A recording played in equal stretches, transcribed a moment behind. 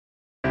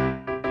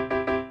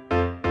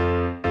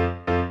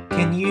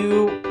Can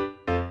you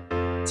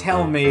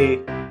tell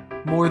me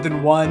more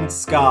than one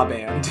ska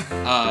band?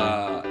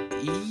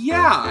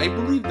 Yeah, I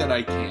believe that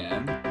I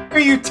can. Are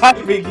you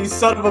typing, you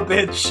son of a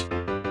bitch?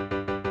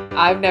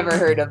 I've never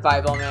heard of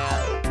Bible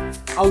Man.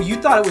 Oh, you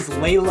thought it was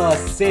Layla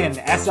Sin,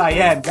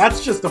 S-I-N.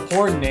 That's just a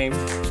porn name.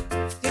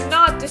 Do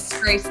not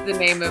disgrace the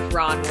name of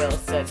Ron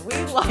Wilson. We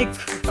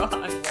like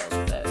Ron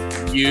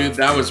Wilson.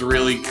 That was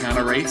really kind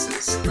of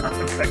racist. Not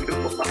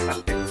gonna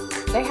lie.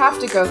 They have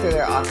to go through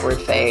their awkward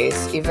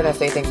phase, even if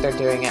they think they're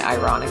doing it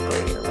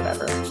ironically or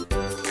whatever.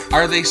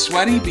 Are they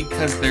sweaty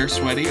because they're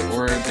sweaty,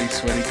 or are they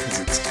sweaty because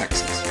it's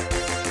Texas?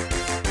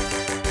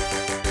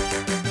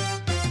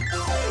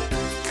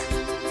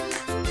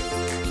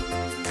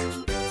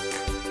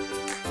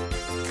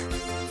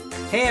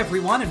 Hey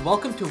everyone, and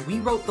welcome to We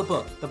Wrote the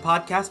Book, the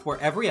podcast where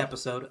every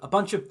episode, a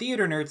bunch of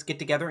theater nerds get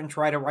together and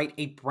try to write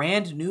a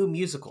brand new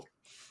musical.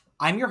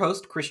 I'm your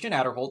host, Christian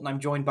Adderholt, and I'm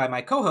joined by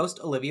my co-host,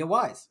 Olivia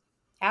Wise.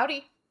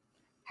 Howdy.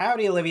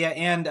 Howdy, Olivia.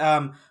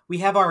 And we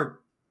have our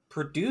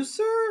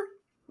producer,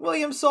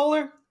 William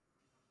Solar.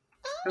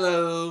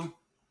 Hello.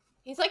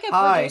 He's like a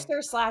Hi.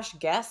 producer /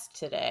 guest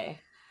today.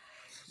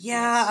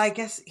 Yeah, I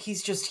guess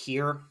he's just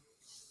here.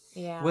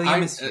 Yeah.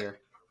 William is here.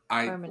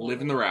 I Permanently.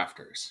 live in the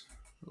rafters.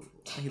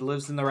 He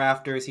lives in the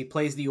rafters. He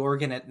plays the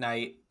organ at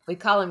night. We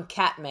call him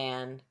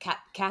Catman.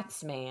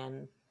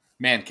 Catsman.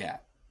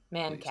 Man-cat.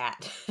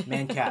 Man-cat.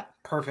 Man-cat.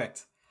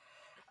 Perfect.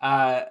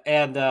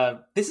 And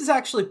this is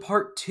actually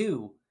part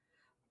 2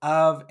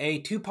 of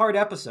a 2-part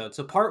episode.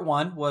 So part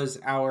 1 was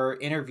our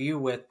interview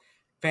with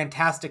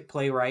fantastic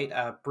playwright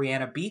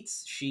Brianna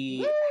Beats.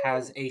 She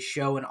has a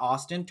show in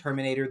Austin,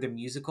 Terminator the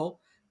Musical,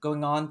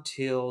 going on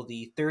till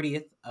the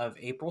 30th of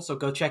April. So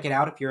go check it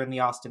out if you're in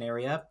the Austin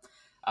area.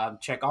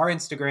 Check our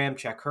Instagram,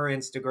 check her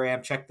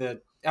Instagram, check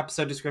the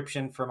episode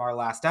description from our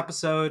last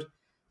episode.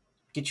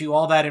 Get you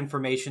all that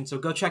information, so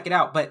go check it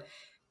out. But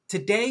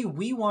today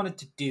we wanted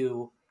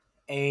to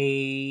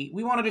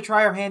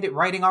try our hand at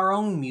writing our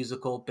own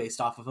musical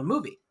based off of a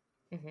movie.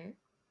 Mm-hmm.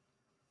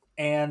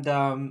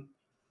 And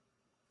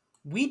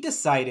we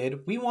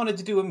decided we wanted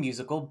to do a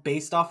musical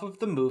based off of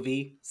the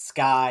movie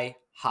Sky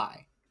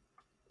High.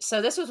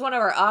 So this was one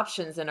of our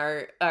options in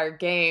our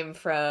game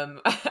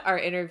from our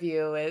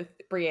interview with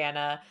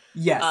Brianna.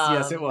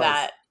 Yes, it was.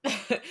 That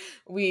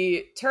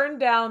we turned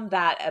down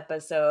that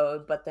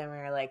episode, but then we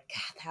were like,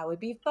 God, that would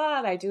be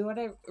fun. I do want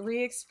to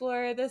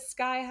re-explore the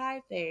Sky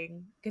High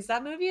thing because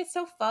that movie is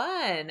so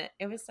fun.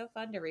 It was so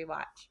fun to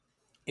rewatch.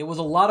 It was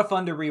a lot of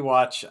fun to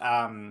rewatch.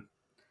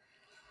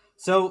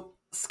 So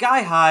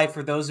Sky High,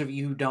 for those of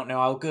you who don't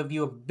know, I'll give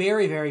you a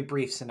very, very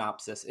brief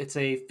synopsis. It's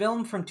a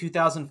film from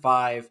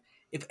 2005.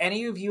 If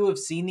any of you have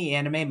seen the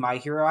anime My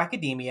Hero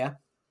Academia,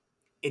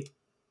 it's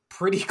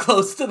pretty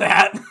close to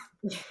that.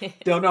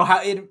 Don't know how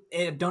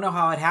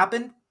it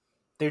happened.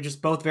 They're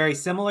just both very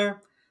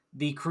similar.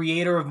 The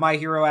creator of My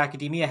Hero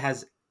Academia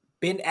has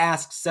been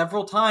asked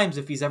several times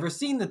if he's ever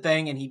seen the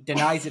thing, and he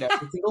denies it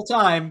every single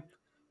time.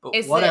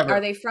 But whatever. Are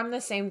they from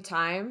the same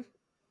time,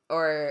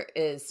 or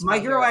is My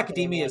Hero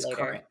Academia is later?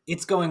 Current?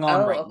 It's going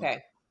on right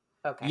okay.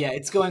 now. Okay. Yeah,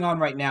 it's going on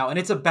right now, and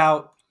it's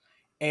about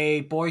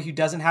a boy who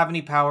doesn't have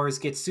any powers,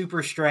 gets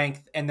super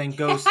strength, and then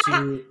goes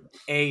to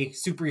a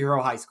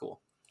superhero high school.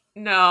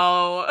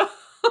 No.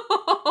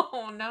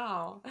 Oh,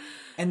 no.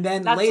 And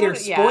then That's later,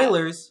 what- yeah.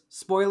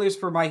 spoilers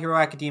for My Hero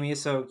Academia,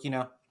 so,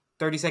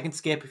 30-second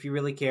skip if you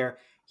really care.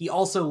 He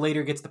also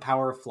later gets the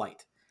power of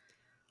flight.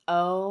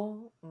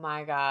 Oh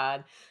my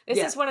God. This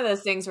Yeah. is one of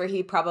those things where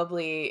he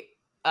probably,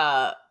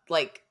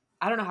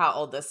 I don't know how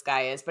old this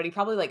guy is, but he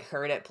probably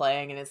heard it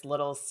playing in his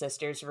little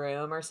sister's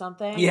room or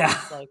something. Yeah.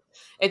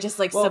 It just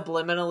Well,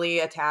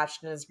 subliminally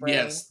attached in his brain.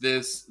 Yes,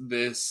 this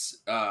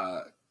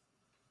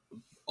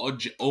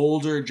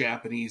older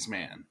Japanese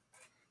man.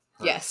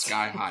 heard Yes.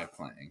 Sky High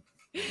playing.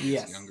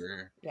 Yes.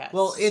 Younger. Yes.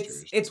 Well,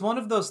 sisters. it's one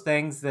of those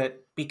things that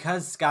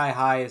because Sky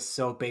High is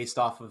so based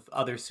off of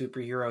other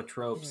superhero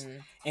tropes,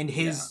 Mhm. and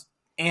his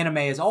anime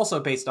is also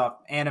based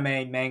off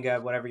anime, manga,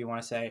 whatever you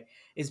want to say,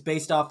 is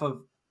based off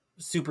of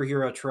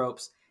superhero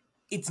tropes.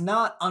 It's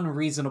not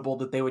unreasonable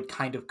that they would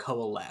kind of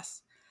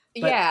coalesce.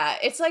 But- Yeah,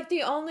 it's like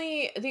the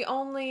only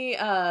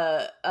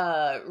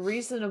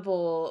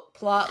reasonable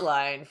plot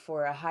line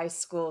for a high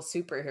school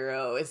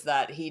superhero is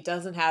that he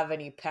doesn't have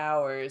any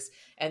powers,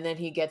 and then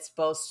he gets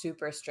both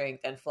super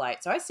strength and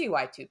flight. So I see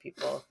why two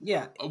people.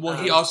 Yeah, Well,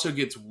 he also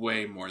gets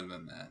way more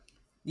than that.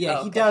 yeah,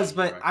 Oh, he okay. does,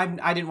 but Right.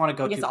 I didn't want to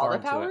go He too gets all far the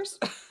into powers.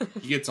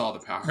 He gets all the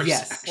powers.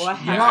 Yes. actually. Wow.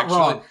 You're not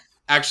wrong.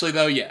 Actually,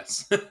 though,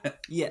 yes. it.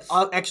 Yeah,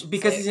 actually,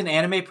 because he's an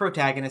anime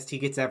protagonist, he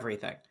gets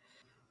everything.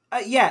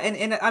 Yeah,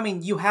 and I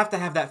mean, you have to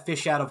have that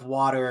fish out of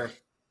water.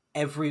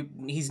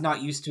 He's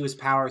not used to his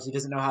powers. He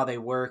doesn't know how they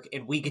work,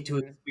 and we get to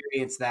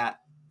experience that.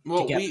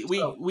 Well,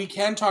 together. we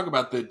can talk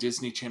about the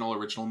Disney Channel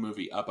original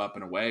movie Up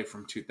and Away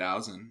from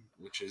 2000,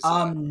 which is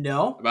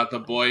No. about the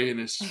boy and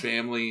his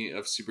family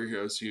of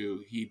superheroes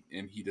who he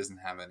doesn't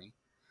have any.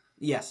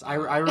 Yes, I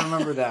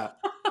remember that.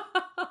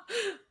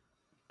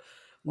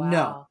 Wow.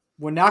 No,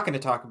 we're not going to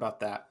talk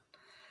about that.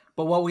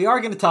 But what we are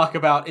going to talk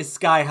about is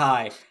Sky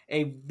High.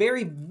 A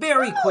very,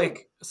 very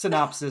quick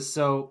synopsis.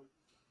 So,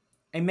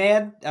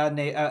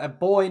 a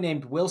boy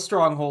named Will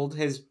Stronghold,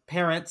 his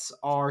parents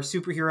are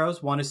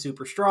superheroes. One is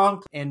super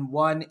strong, and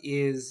one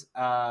is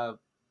a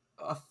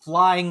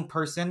flying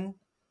person,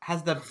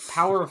 has the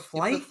power of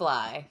flight.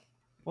 Superfly.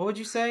 What would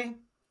you say?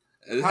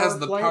 It has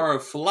the power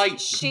of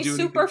flight. She's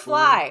super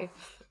fly.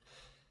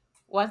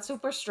 One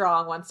super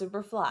strong, one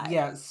super fly.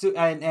 Yeah,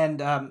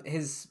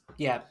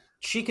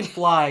 she can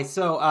fly.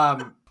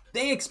 So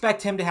they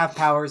expect him to have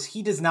powers.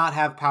 He does not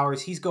have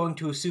powers. He's going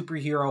to a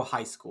superhero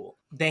high school.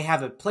 They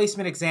have a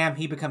placement exam.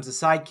 He becomes a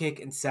sidekick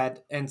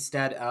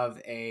instead of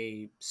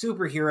a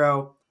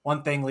superhero.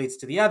 One thing leads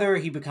to the other.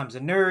 He becomes a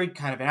nerd,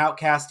 kind of an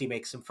outcast. He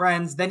makes some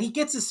friends. Then he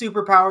gets his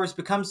superpowers,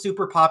 becomes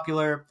super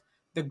popular.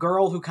 The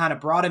girl who kind of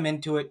brought him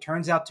into it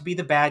turns out to be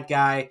the bad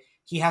guy.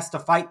 He has to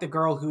fight the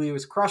girl who he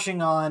was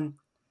crushing on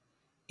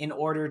in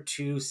order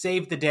to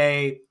save the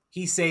day.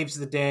 He saves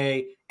the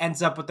day,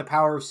 ends up with the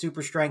power of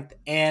super strength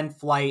and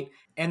flight,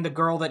 and the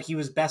girl that he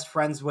was best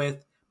friends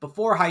with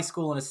before high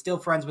school and is still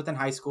friends with in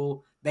high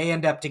school, they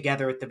end up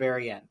together at the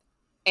very end.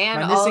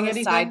 And all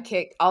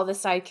the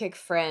sidekick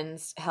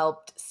friends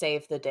helped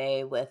save the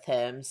day with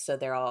him, so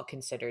they're all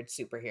considered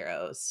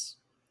superheroes.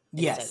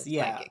 Yes,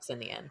 yeah. Sidekicks in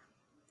the end.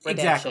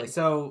 Redemption. Exactly.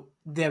 So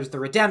there's the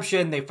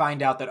redemption. They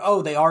find out that,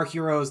 they are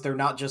heroes. They're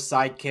not just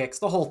sidekicks.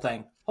 The whole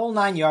thing. Whole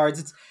 9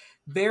 yards. It's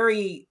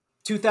very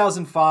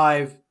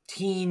 2005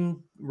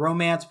 teen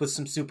romance with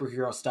some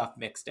superhero stuff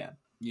mixed in.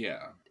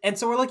 Yeah. And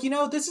so we're like,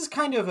 this is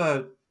kind of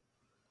a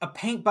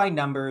paint by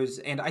numbers.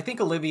 And I think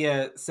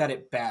Olivia said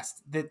it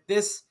best, that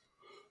this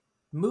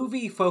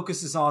movie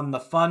focuses on the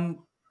fun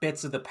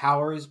bits of the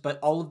powers, but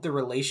all of the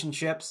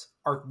relationships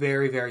are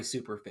very, very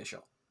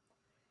superficial.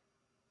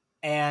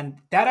 And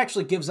that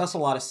actually gives us a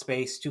lot of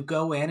space to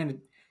go in and,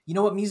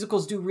 what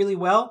musicals do really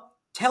well?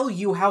 Tell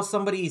you how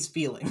somebody is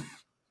feeling.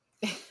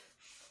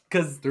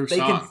 Because through they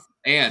song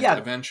and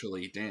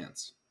eventually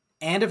dance.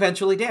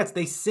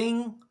 They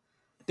sing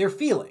their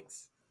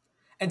feelings.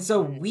 And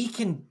so we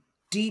can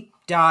deep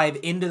dive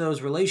into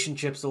those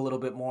relationships a little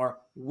bit more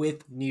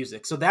with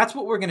music. So that's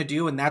what we're going to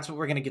do, and that's what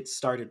we're going to get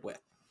started with.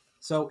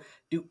 So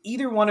do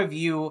either one of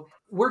you,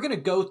 we're going to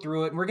go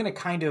through it, and we're going to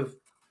kind of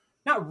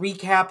not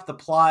recap the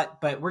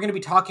plot, but we're going to be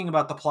talking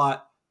about the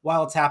plot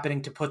while it's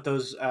happening to put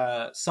those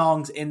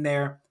songs in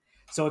there.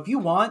 So if you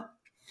want,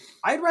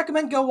 I'd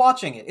recommend go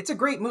watching it. It's a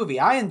great movie.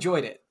 I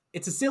enjoyed it.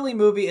 It's a silly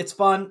movie. It's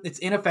fun. It's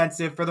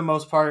inoffensive for the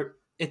most part.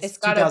 It's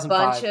got a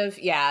bunch of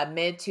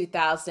mid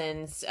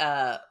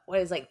 2000s. What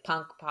is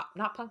punk pop?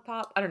 Not punk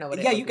pop. I don't know what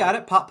it is. Yeah, you got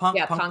it. Pop punk.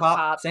 Yeah, punk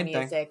pop. Same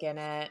music thing. in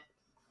it.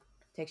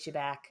 Takes you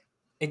back.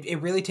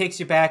 It really takes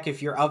you back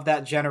if you're of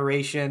that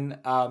generation.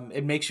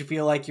 It makes you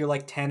feel like you're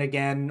 10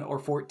 again or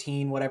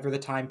 14, whatever the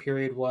time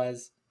period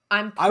was.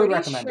 I would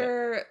recommend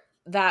it.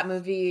 That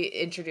movie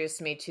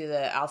introduced me to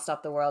the "I'll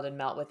Stop the World and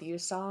Melt with You"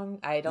 song.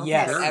 I don't think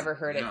I've ever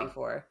heard it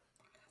before.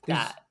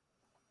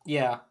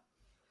 Yeah.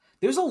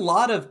 There's a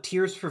lot of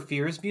Tears for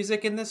Fears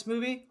music in this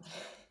movie.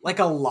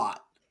 A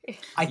lot.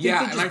 I think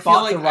they just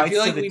bought the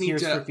rights to the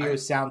Tears for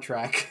Fears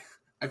soundtrack.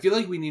 I feel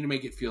like we need to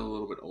make it feel a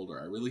little bit older.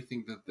 I really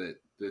think that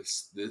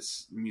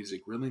this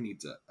music really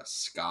needs a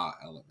ska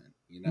element,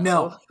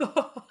 No.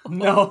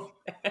 No.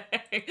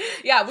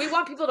 Yeah, we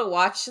want people to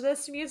watch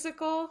this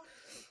musical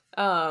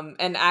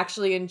and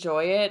actually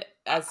enjoy it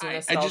as soon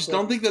as I just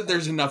don't think that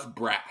there's enough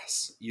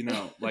brass,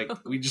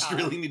 we just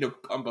really need to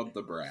pump up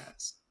the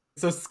brass.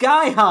 So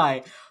Sky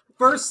High,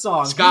 first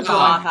song. Sky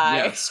High.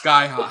 Yeah,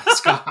 Sky High.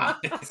 Sky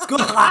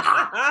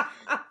High.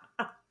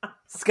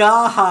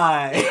 Sky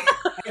High.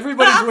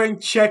 Everybody's wearing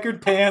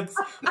checkered pants,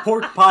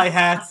 pork pie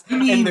hats,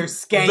 and they're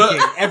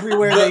skanking.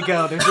 Everywhere they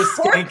go, they're just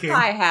skanking.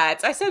 Pork pie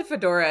hats. I said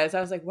fedoras.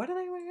 I was like, what do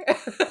they wear?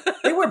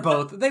 They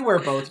wear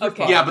both.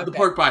 Okay. Yeah, but the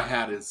pork pie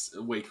hat is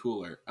way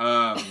cooler.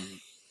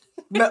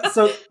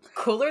 So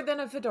cooler than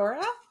a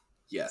fedora?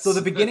 Yes. So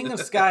the beginning of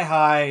Sky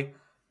High,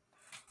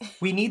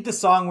 we need the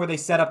song where they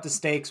set up the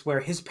stakes, where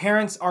his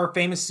parents are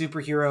famous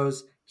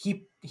superheroes.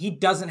 He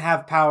doesn't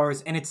have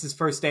powers, and it's his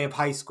first day of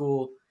high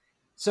school.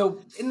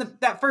 So in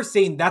that first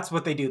scene, that's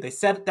what they do. They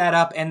set that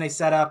up, and they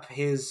set up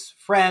his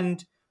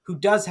friend who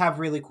does have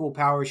really cool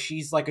powers.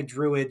 She's like a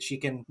druid. She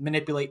can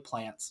manipulate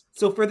plants.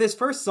 So for this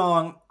first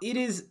song,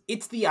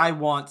 it's the I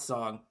Want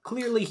song.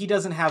 Clearly, he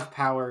doesn't have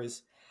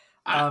powers.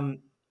 I'm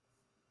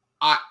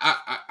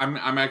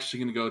actually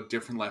going to go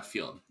different left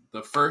field.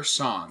 The first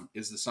song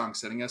is the song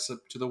Setting Us Up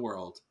to the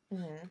World.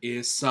 Mm-hmm.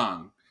 Is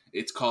sung.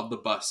 It's called the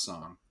Bus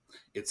Song.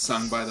 It's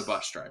sung by the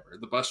bus driver.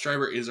 The bus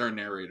driver is our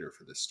narrator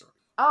for this story.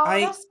 Oh,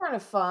 that's kind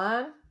of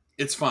fun.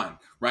 It's fun,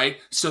 right?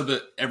 So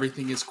that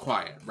everything is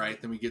quiet,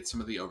 right? Then we get some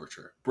of the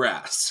overture.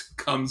 Brass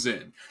comes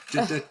in.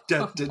 Oh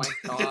my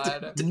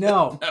God.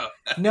 No.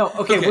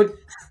 Okay.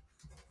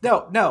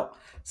 No.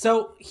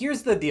 So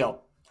here's the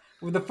deal.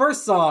 With the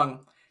first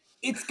song,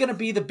 it's going to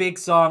be the big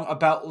song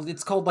about,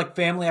 it's called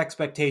Family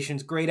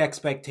Expectations, Great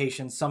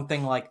Expectations,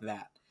 something like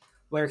that.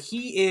 Where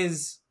he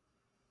is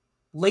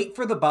late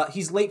for the bus.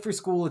 He's late for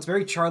school. It's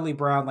very Charlie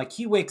Brown.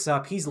 He wakes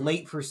up, he's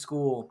late for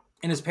school.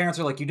 and his parents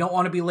are like, you don't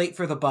want to be late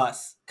for the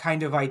bus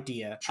kind of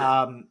idea.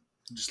 Sure.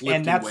 Just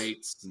lifting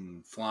weights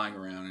and flying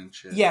around and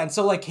shit. Yeah, and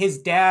so like his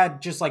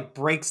dad just like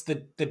breaks the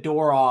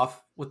door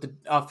off with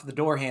the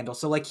door handle.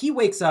 So like he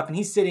wakes up and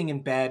he's sitting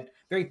in bed,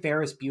 very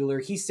Ferris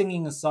Bueller. He's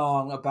singing a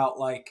song about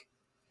like,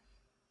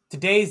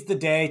 today's the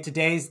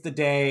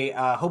day.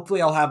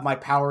 Hopefully I'll have my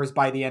powers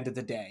by the end of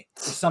the day,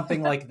 or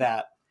something like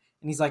that.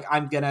 And he's like,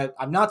 I'm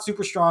not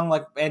super strong.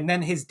 Like, and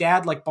then his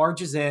dad like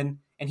barges in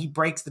and he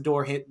breaks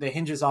the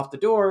hinges off the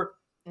door,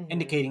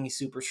 indicating he's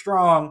super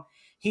strong.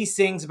 He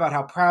sings about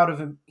how proud of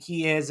him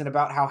he is and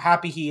about how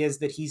happy he is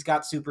that he's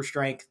got super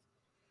strength.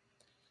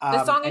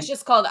 The song is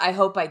just called I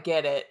Hope I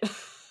Get It.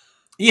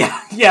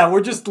 Yeah, we're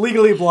just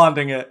Legally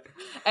Blonding it.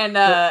 And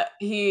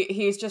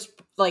he's just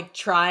like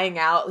trying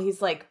out.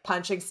 He's like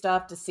punching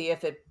stuff to see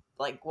if it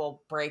like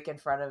will break in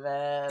front of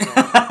him.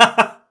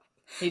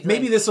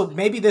 Maybe this will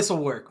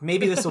work.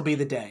 Maybe this will be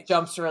the day.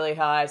 Jumps really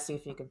high, see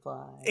if he can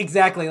fly.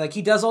 Exactly. Like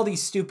he does all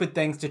these stupid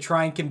things to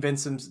try and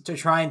convince him, to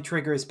try and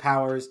trigger his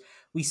powers.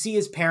 We see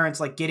his parents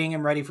like getting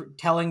him ready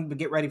telling him to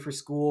get ready for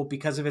school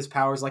because of his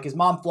powers. Like his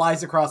mom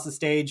flies across the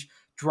stage,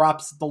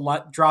 drops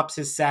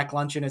his sack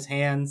lunch in his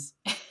hands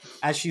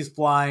as she's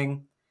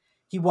flying.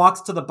 He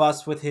walks to the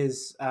bus with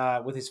his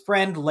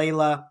friend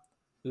Layla,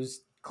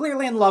 who's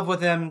clearly in love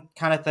with him,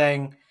 kind of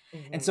thing.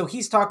 And so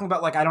he's talking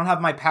about like, I don't have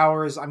my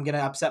powers, I'm gonna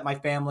upset my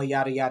family,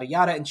 yada yada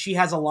yada. And she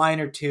has a line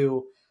or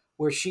two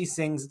where she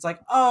sings, it's like,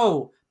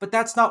 oh, but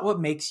that's not what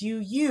makes you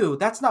you.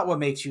 That's not what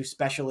makes you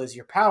special is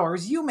your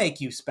powers. You make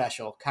you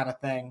special, kind of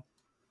thing.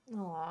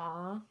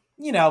 Aww.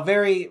 You know,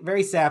 very,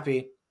 very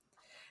sappy.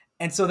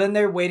 And so then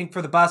they're waiting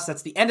for the bus.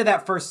 That's the end of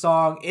that first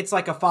song. It's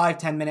like a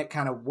 5-10 minute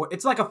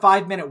it's like a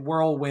 5-minute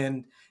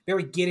whirlwind,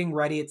 very getting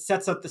ready. It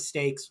sets up the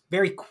stakes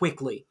very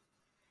quickly.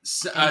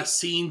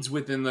 Scenes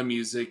within the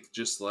music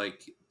just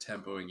like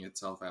tempoing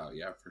itself out.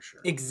 Yeah, for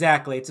sure.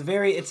 Exactly. It's a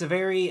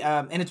very,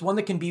 and it's one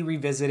that can be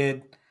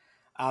revisited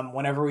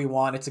whenever we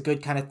want. It's a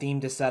good kind of theme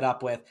to set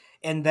up with.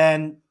 And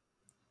then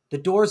the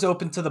doors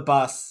open to the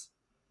bus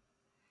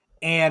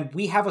and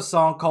we have a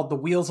song called The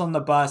Wheels on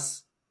the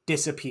Bus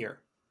Disappear.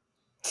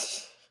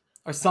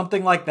 Or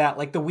something like that.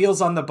 Like the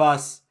wheels on the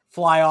bus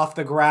fly off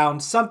the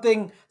ground.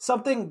 Something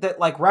that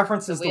like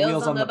references the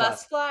wheels on the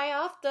bus. Fly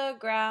off the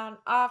ground,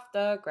 off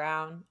the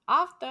ground,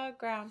 off the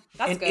ground.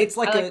 That's good. It's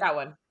like I like that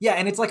one. Yeah,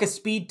 and it's like a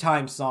speed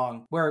time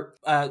song where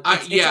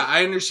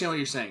I understand what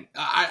you're saying.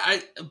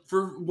 I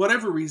for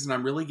whatever reason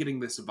I'm really getting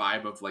this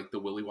vibe of like the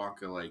Willy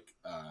Wonka like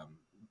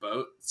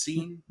boat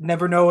scene.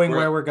 Never knowing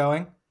where we're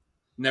going.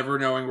 Never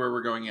knowing where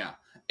we're going, yeah.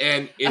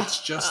 And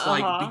it's just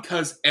like,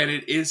 because, and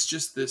it is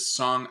just this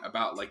song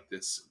about like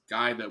this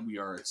guy that we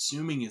are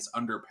assuming is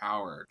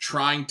underpowered,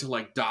 trying to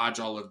like dodge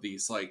all of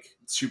these like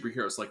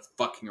superheroes like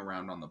fucking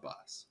around on the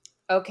bus.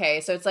 Okay,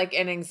 so it's like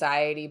an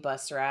anxiety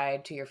bus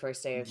ride to your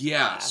first day of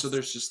class. So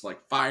there's just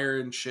like fire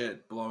and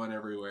shit blowing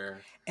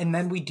everywhere. And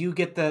then we do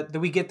get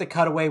the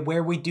cutaway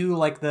where we do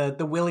like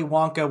the Willy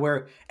Wonka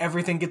where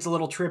everything gets a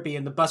little trippy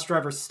and the bus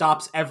driver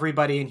stops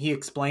everybody and he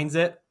explains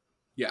it.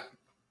 Yeah.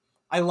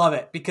 I love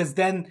it because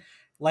then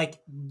like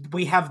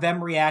we have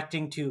them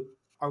reacting to,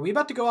 are we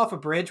about to go off a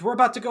bridge? We're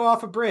about to go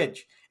off a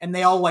bridge. And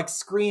they all like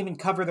scream and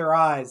cover their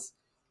eyes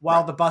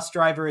while the bus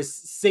driver is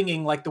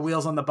singing like the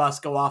wheels on the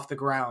bus go off the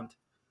ground.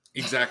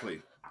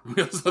 Exactly.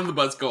 Wheels on the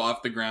bus go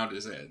off the ground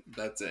is it.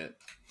 That's it.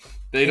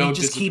 They don't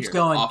just keeps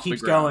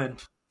going.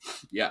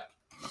 Yeah.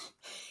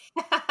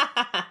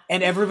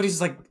 And everybody's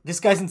like, this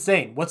guy's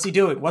insane. What's he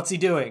doing?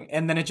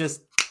 And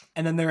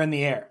then they're in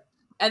the air.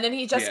 And then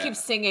he just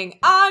keeps singing,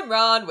 I'm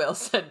Ron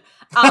Wilson.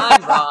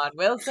 I'm Ron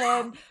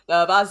Wilson,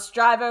 the bus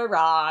driver,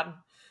 Ron.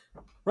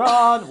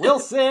 Ron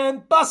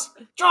Wilson, bus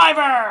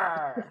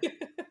driver!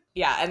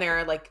 Yeah, and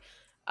they're like,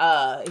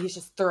 he's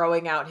just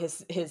throwing out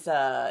his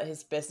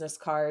business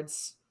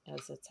cards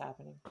as it's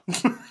happening.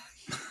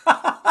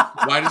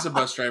 Why does a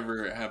bus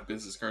driver have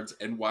business cards,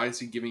 and why is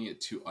he giving it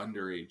to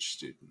underage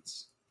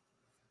students?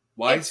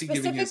 Why is he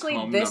giving his home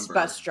number? This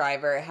bus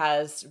driver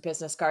has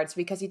business cards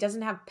because he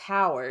doesn't have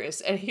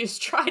powers, and he's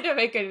trying to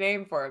make a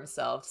name for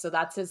himself. So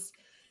that's his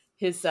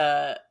name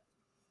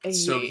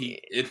is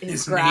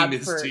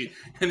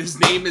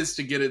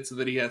to get it so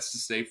that he has to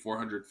stay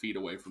 400 feet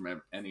away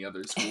from any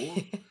other school.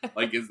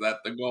 Like, is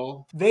that the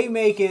goal? They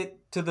make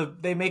it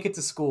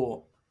to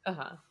school.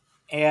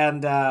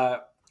 And I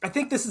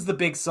think this is the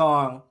big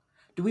song.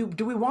 Do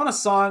we want a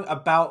song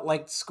about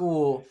like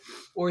school,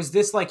 or is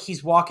this like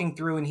he's walking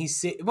through and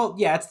it's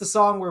the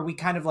song where we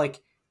kind of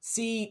like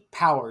see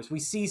powers. We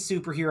see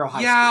superhero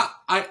high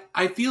school.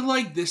 I feel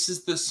like this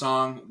is the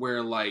song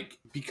where like,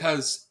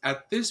 because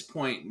at this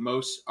point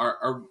most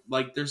are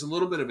like there's a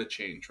little bit of a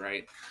change,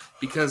 right?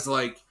 Because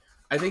like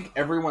I think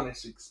everyone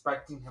is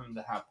expecting him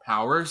to have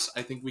powers.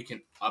 I think we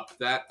can up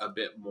that a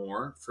bit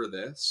more for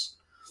this.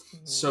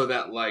 So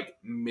that like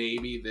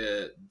maybe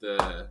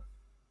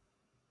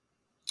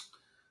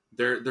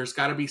there's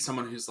got to be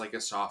someone who's like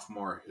a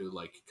sophomore who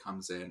like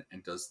comes in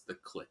and does the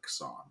click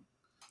song,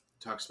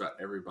 talks about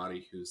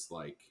everybody who's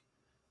like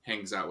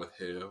hangs out with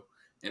who,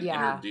 and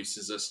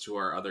introduces us to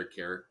our other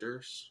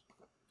characters.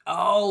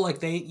 Oh,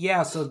 like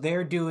so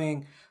they're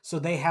doing, so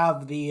they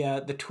have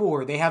the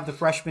tour. They have the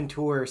freshman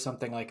tour or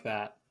something like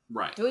that.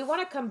 Right. Do we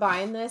want to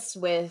combine this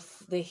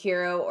with the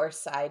hero or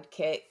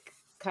sidekick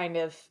kind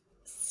of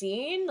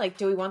scene? Like,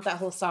 do we want that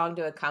whole song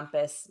to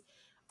encompass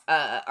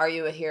are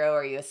you a hero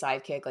or are you a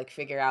sidekick? Like,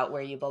 figure out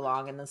where you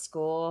belong in the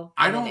school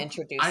and then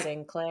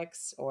introducing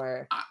cliques,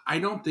 or I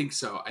don't think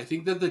so. I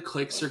think that the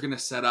cliques are going to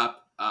set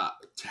up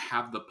to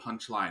have the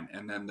punchline,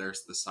 and then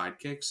there's the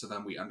sidekicks, so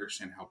then we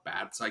understand how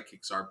bad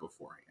sidekicks are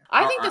beforehand.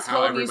 I think this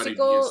whole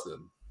musical.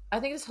 I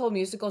think this whole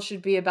musical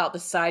should be about the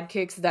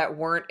sidekicks that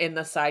weren't in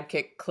the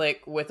sidekick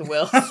clique with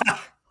Will.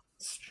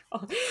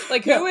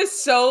 Like, who is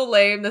so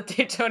lame that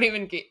they don't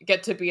even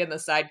get to be in the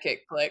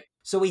sidekick clique?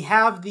 So we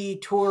have the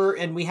tour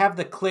and we have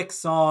the clique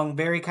song,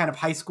 very kind of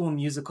High School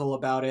Musical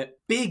about it.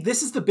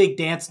 This is the big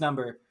dance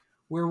number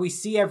where we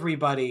see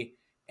everybody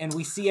and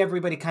we see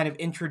everybody kind of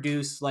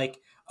introduced, like,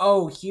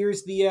 oh,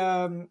 here's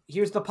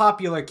the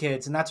popular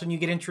kids, and that's when you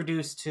get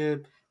introduced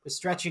to the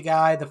stretchy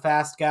guy, the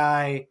fast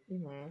guy,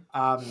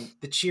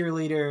 the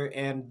cheerleader,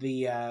 and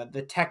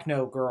the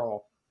techno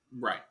girl.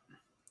 Right.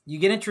 You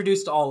get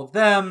introduced to all of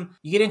them.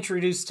 You get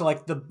introduced to,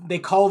 like, they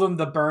call them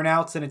the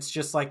burnouts, and it's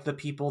just like the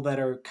people that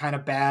are kind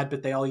of bad,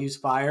 but they all use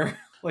fire.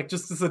 Like,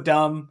 just as a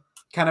dumb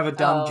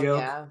joke.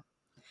 Yeah.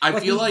 I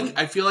feel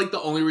like the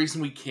only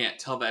reason we can't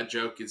tell that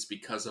joke is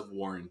because of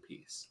War and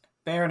Peace.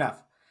 Fair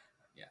enough.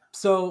 Yeah.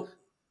 So,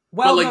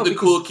 well, but, like, the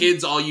cool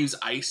kids all use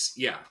ice.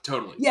 Yeah,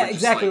 totally. Yeah,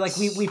 exactly. Like,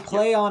 we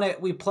play on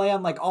it. We play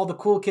on, like, all the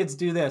cool kids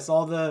do this.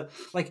 All the,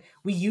 like,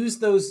 we use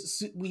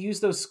those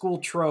school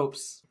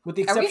tropes. With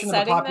the exception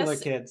of the popular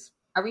kids.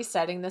 Are we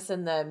setting this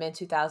in the mid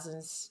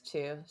 2000s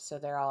too? So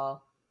they're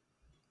all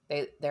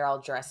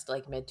dressed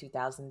like mid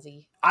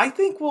 2000s-y. I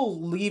think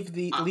we'll leave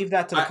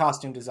that to the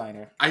costume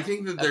designer. I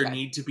think that there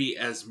need to be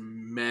as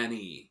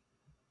many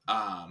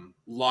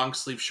long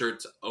sleeve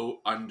shirts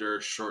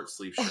under short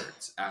sleeve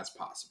shirts as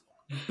possible,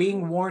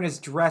 being worn as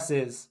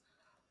dresses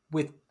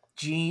with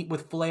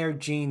flared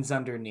jeans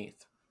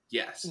underneath.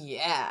 Yes.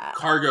 Yeah.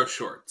 Cargo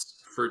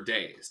shorts for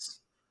days.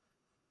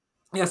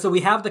 Yeah, so we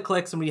have the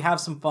cliques and we have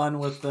some fun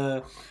with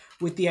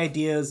the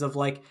ideas of,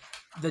 like,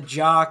 the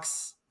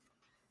jocks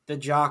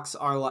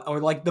are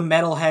like the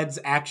metalheads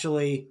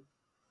actually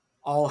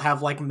all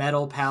have, like,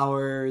 metal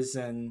powers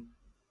and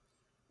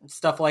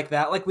stuff like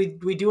that. Like,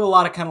 we do a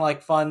lot of kind of,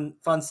 like, fun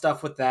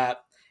stuff with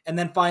that. And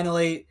then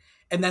finally,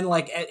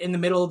 like, in the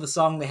middle of the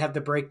song they have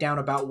the breakdown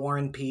about War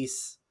and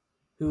Peace,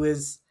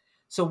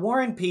 so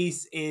War and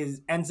Peace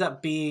ends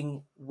up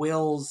being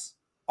Will's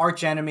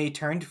archenemy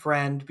turned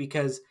friend,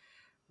 because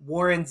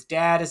Warren's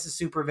dad is a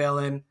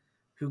supervillain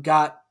who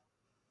got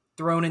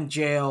thrown in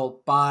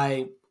jail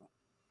by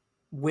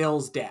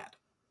Will's dad.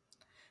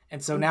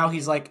 And so now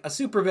he's like a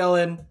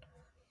supervillain,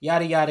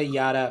 yada, yada,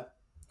 yada.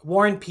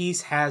 War and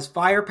Peace has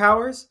fire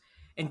powers,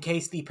 in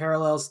case the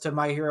parallels to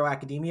My Hero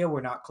Academia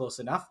were not close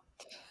enough.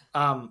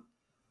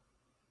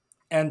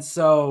 And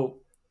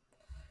so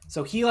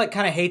he, like,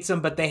 kind of hates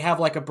him, but they have,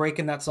 like, a break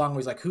in that song where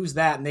he's like, who's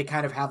that? And they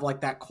kind of have, like,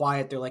 that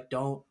quiet. They're like,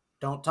 don't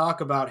talk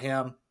about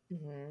him.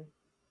 Mm-hmm.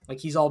 Like,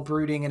 he's all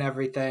brooding and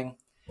everything.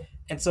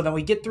 And so then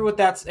we get through with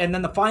that. And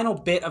then the final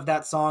bit of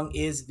that song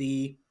is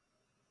the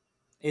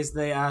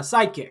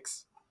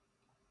sidekicks.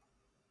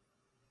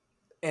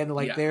 And,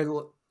 like,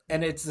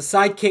 and it's the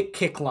sidekick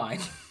kick line.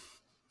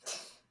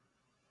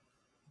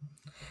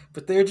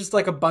 But they're just,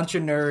 like, a bunch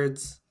of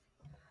nerds.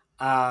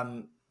 A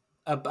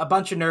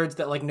bunch of nerds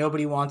that, like,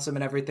 nobody wants them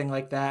and everything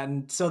like that.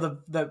 And so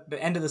the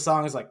end of the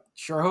song is like,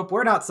 sure hope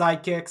we're not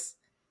sidekicks.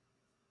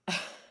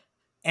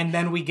 And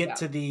then we get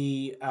to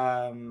the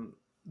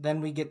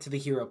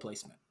hero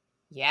placement.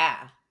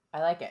 Yeah, I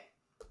like it.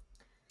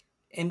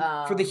 And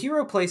for the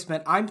hero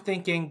placement, I'm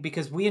thinking,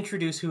 because we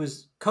introduce who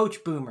is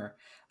Coach Boomer.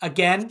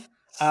 Again,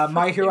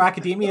 My Hero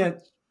Academia.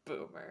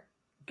 Boomer.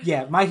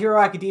 Yeah, My Hero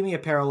Academia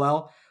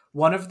parallel.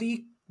 One of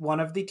the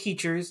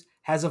teachers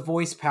has a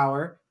voice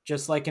power,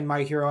 just like in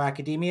My Hero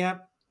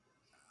Academia.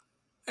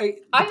 I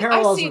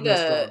see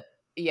the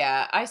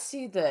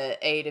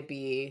A to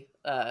B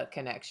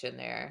connection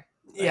there.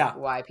 Like, yeah,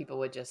 why people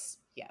would just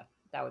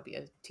that would be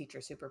a teacher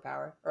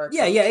superpower.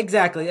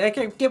 Exactly. I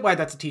can get why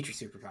that's a teacher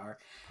superpower.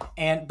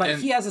 But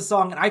he has a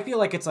song, and I feel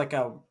like he's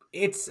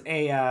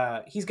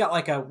got,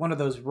 like, one of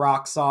those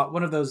rock song,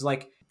 one of those,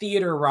 like,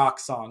 theater rock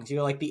songs,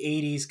 like the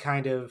 80s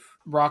kind of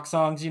rock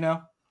songs,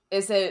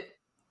 Is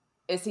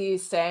he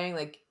saying,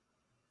 like,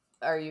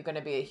 are you going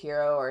to be a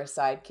hero or a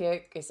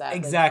sidekick? Is that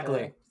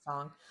exactly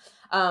the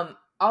song?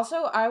 Also,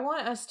 I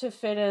want us to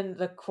fit in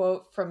the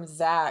quote from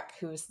Zach,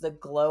 who's the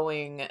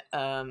glowing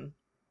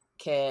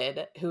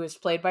kid, who is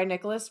played by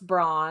Nicholas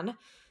Braun,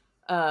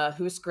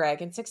 who's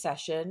Greg in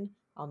Succession.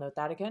 I'll note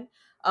that again.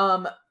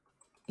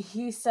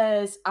 He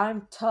says,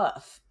 "I'm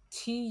tough,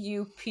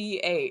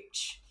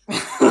 TUPH,"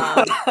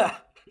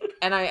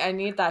 and I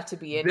need that to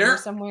be in here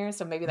somewhere.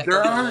 So maybe that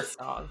could be a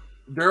song.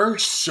 There are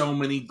so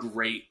many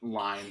great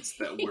lines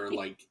that we're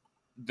like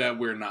that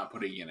we're not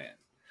putting in it,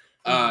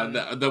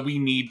 that we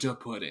need to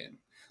put in.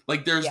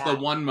 Like, there's the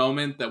one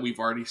moment that we've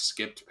already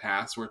skipped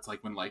past where it's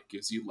like when Life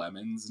gives you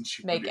lemons and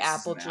she make produces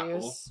apple an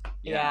juice. apple.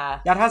 Yeah.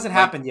 That hasn't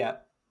happened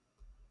yet.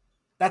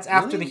 That's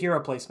after Really? the hero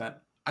placement.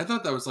 I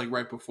thought that was like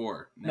right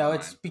before. No,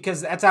 it's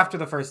because that's after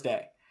the first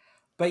day.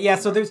 But yeah,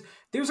 so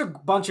there's a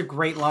bunch of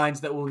great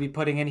lines that we'll be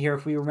putting in here.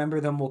 If we remember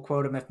them, we'll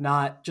quote them. If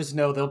not, just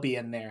know they'll be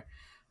in there.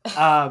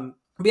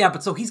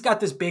 But so he's got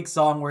this big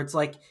song where it's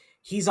like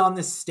he's on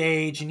this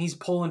stage and he's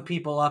pulling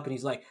people up and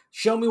he's like,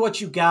 show me what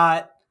you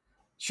got.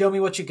 Show me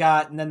what you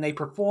got. And then they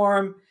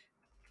perform.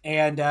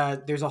 And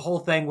there's a whole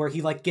thing where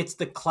he like gets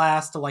the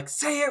class to like,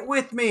 say it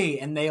with me.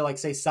 And they like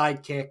say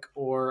sidekick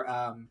or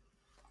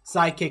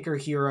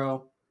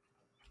hero.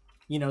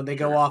 You know, they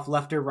go off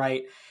left or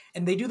right.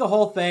 And they do the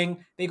whole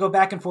thing. They go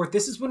back and forth.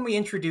 This is when we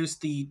introduce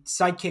the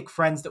sidekick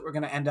friends that we're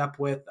going to end up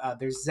with.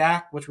 There's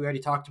Zach, which we already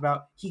talked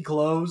about. He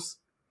glows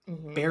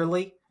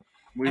barely.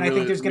 I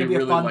think there's going to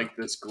be a fun... like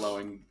this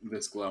glowing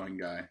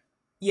guy.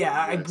 Yeah,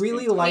 I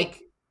really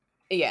like...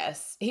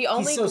 Yes. He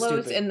only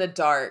glows in the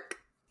dark.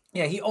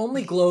 Yeah, he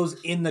only glows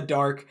in the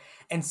dark.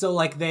 And so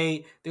like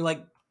they're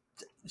like,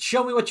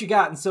 show me what you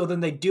got. And so then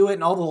they do it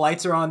and all the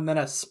lights are on. And then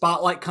a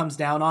spotlight comes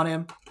down on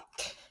him.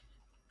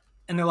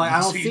 And they're like,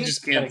 I don't see you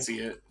just can't see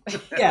it.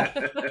 Yeah.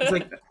 It's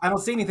like, I don't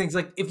see anything. It's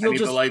like, if you'll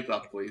just... the lights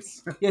off,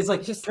 please. Yeah, it's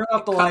like, just turn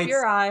off the lights.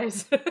 Your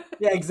eyes.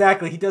 Yeah,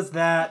 exactly. He does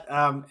that.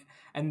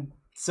 And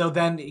so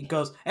then he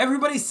goes,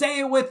 everybody say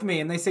it with me.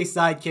 And they say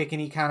sidekick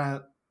and he kind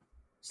of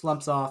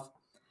slumps off.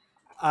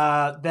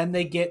 Then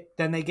they get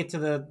to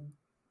the,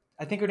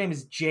 I think her name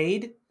is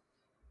Jade,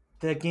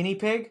 the guinea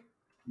pig.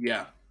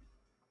 Yeah.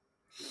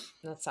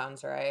 That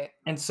sounds right.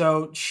 And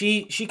so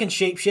she can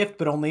shapeshift,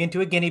 but only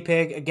into a guinea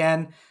pig.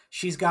 Again,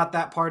 she's got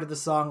that part of the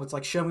song that's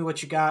like, show me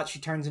what you got. She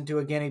turns into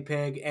a guinea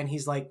pig and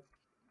he's like,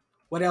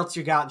 what else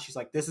you got? And she's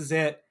like, this is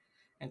it.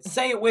 And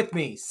say it with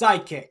me,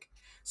 sidekick.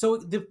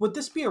 So would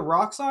this be a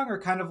rock song or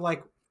kind of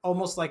like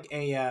almost like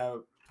a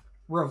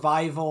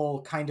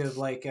revival kind of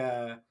like,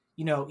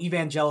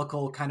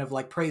 evangelical kind of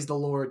like praise the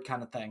Lord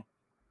kind of thing?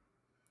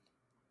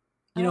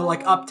 You know,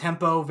 like up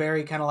tempo,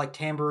 very kind of like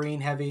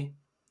tambourine heavy.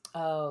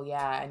 Oh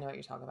yeah, I know what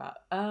you're talking about.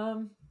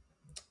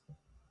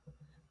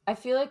 I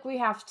feel like we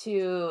have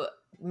to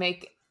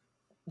make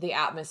the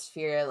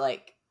atmosphere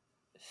like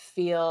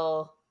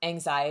feel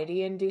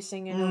anxiety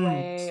inducing in a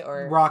way,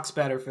 or rock's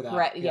better for that.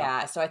 Right?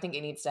 Yeah. So I think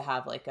it needs to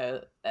have like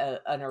an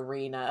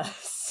arena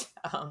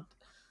sound.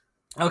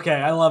 Okay,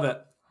 I love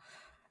it.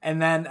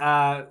 And then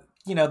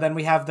then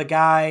we have the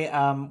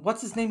guy.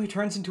 What's his name? Who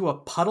turns into a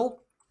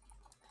puddle?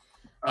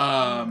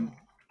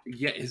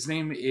 Yeah, his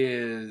name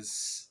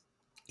is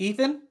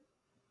Ethan.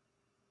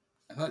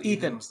 I thought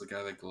Ethan was the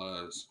guy that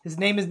glows. His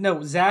name is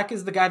Zach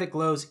is the guy that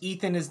glows.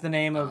 Ethan is the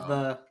name of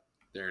the.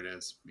 There it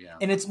is. Yeah,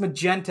 and it's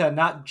magenta,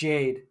 not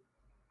jade,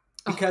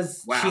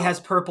 because she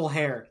has purple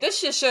hair.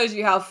 This just shows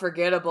you how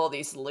forgettable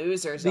these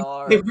losers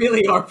are. They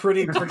really are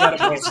pretty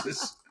forgettable.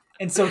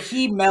 And so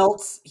he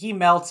melts,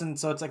 and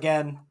so it's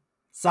again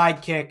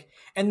sidekick.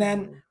 And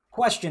then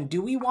question: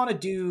 do we want to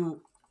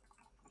do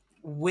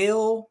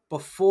Will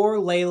before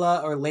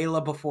Layla or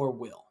Layla before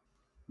Will?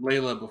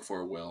 Layla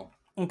before Will.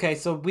 Okay,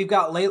 so we've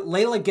got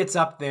Layla gets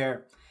up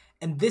there,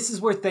 and this is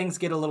where things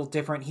get a little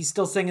different. He's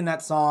still singing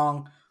that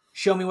song,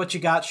 show me what you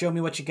got,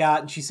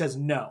 and she says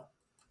no.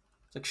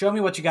 It's like, show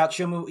me what you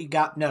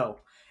got, no.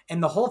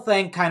 And the whole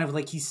thing kind of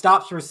like, he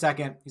stops for a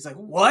second, he's like,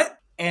 what?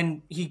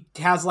 And he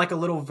has like a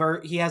little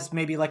he has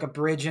maybe like a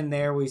bridge in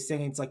there where he's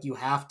singing, it's like, you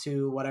have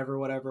to,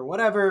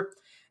 whatever.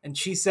 And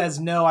she says,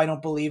 no, I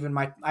don't believe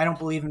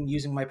in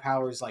using my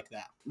powers like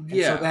that.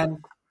 Yeah. And so then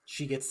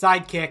she gets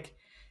sidekick.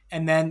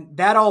 And then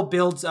that all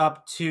builds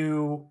up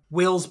to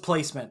Will's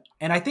placement.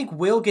 And I think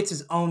Will gets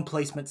his own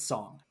placement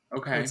song.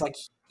 Okay. It's like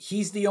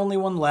he's the only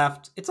one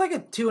left. It's like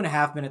a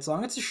 2.5 minute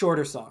song. It's a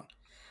shorter song.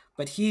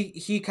 But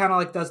he kind of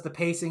like does the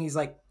pacing. He's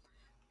like,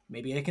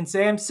 maybe I can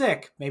say I'm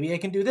sick. Maybe I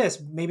can do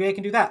this. Maybe I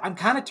can do that. I'm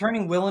kind of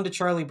turning Will into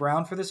Charlie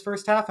Brown for this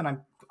first half. And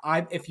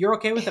I'm if you're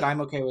okay with it,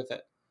 I'm okay with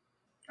it.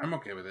 I'm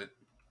okay with it.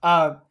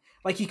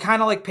 Like he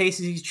kind of like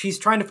paces. He's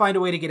trying to find a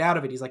way to get out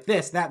of it. He's like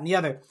this, that, and the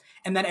other.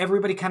 And then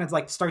everybody kind of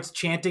like starts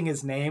chanting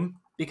his name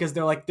because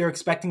they're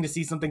expecting to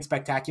see something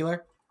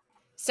spectacular.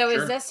 So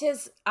sure.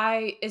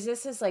 Is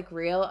this his like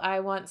real I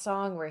Want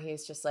song where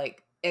he's just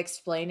like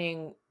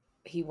explaining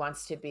he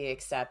wants to be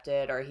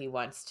accepted or he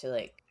wants to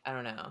like, I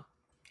don't know.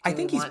 I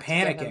think he's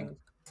panicking.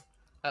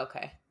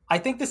 Okay. I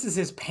think this is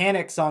his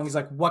panic song. He's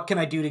like, what can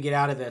I do to get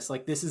out of this?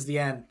 Like, this is the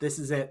end. This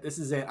is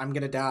it. I'm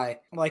going to die.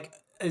 Like,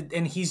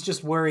 and he's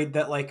just worried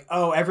that like,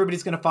 oh,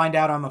 everybody's going to find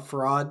out I'm a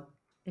fraud.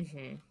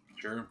 Mm-hmm.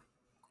 Sure.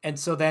 And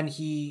so then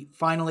he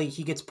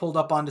gets pulled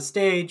up onto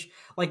stage.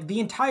 Like the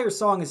entire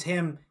song is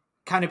him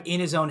kind of in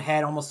his own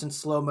head, almost in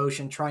slow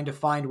motion, trying to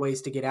find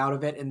ways to get out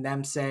of it. And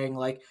them saying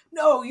like,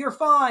 no, you're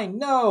fine.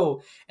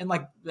 No. And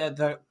like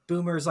the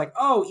boomer's like,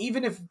 oh,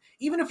 even if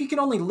you can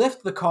only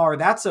lift the car,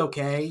 that's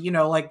okay. You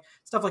know, like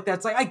stuff like that.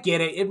 It's like, I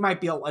get it. It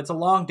might be, it's a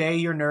long day.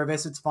 You're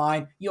nervous. It's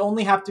fine. You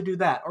only have to do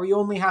that. Or you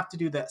only have to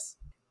do this.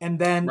 And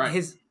then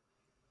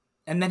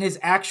And then his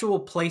actual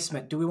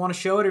placement. Do we want to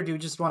show it, or do we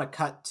just want to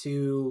cut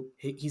to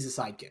he's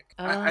a sidekick?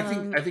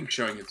 I think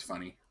showing it's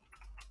funny.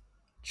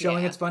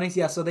 Showing it's funny?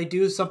 Yeah, so they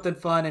do something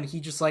fun, and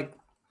he just, like,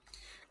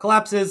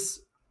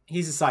 collapses.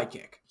 He's a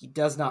sidekick. He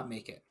does not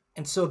make it.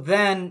 And so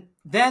then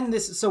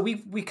this... So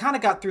we kind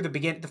of got through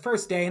the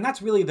first day, and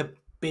that's really the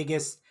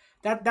biggest...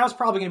 That was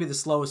probably going to be the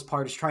slowest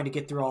part, is trying to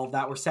get through all of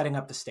that. We're setting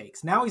up the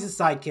stakes. Now he's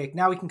a sidekick.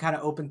 Now we can kind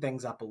of open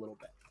things up a little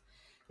bit.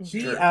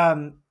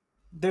 Sure.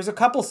 There's a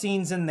couple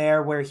scenes in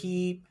there where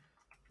he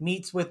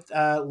meets with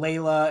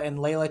Layla, and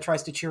Layla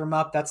tries to cheer him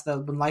up. That's the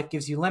When Life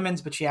Gives You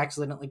Lemons, but she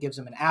accidentally gives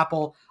him an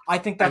apple. I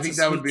think that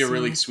would be a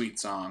really sweet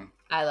song.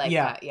 I like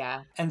that,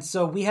 yeah. And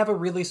so we have a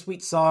really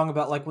sweet song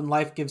about, like, when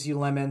life gives you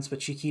lemons,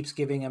 but she keeps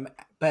giving him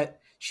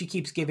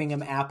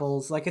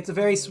apples. Like, it's a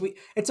very sweet,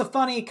 it's a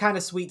funny kind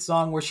of sweet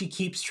song where she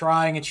keeps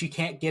trying and she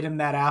can't get him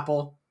that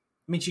apple.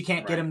 I mean, she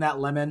can't get him that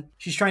lemon.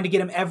 She's trying to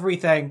get him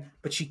everything,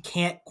 but she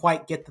can't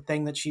quite get the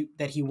thing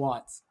that he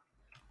wants.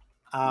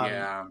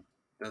 Yeah,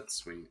 that's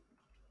sweet.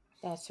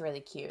 That's really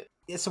cute.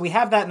 So we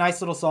have that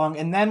nice little song,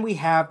 and then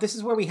this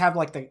is where we have,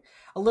 like,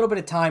 a little bit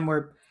of time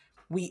where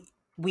we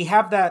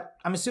have that.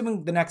 I'm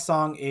assuming the next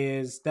song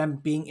is them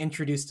being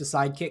introduced to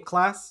sidekick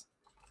class.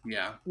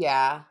 Yeah.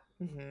 Yeah.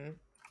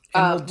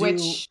 Mm-hmm.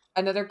 Which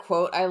another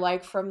quote I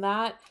like from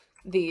that,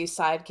 the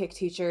sidekick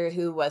teacher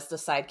who was the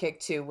sidekick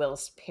to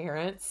Will's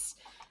parents,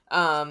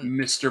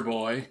 Mr.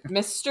 Boy.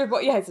 Mr. Boy.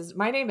 Yeah, he says,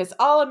 "My name is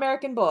All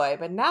American Boy,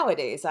 but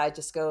nowadays I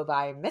just go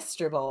by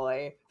Mr.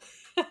 Boy."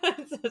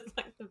 It's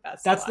like the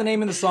best. That's the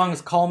name of the song,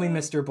 is "Call Me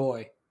Mr.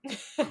 Boy."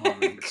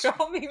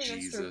 Call me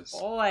Mr.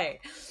 Boy.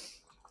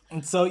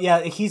 And so,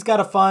 yeah, he's got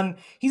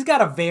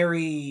a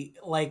very,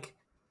 like,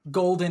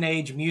 golden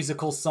age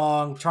musical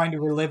song, trying to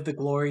relive the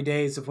glory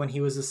days of when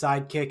he was a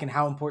sidekick and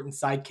how important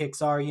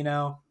sidekicks are, you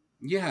know?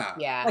 Yeah.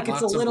 Yeah. Like,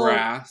 lots of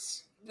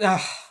brass.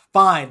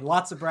 Fine,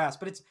 lots of brass,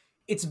 but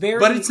it's very...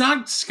 But it's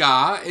not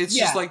ska, it's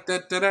just like...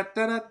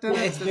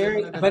 It's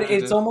very... But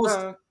it's almost...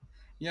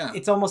 Yeah.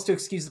 It's almost, to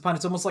excuse the pun,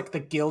 it's almost like the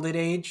Gilded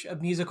Age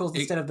of musicals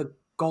instead of the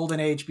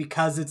Golden Age,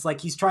 because it's like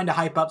he's trying to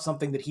hype up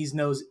something that he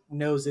knows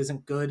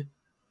isn't good.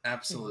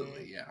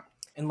 Absolutely, yeah.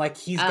 And, like,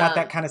 he's got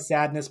that kind of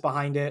sadness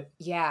behind it.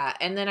 Yeah,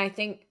 and then I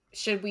think,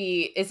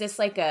 is this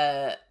like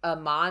a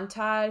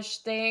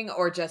montage thing,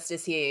 or just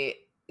is he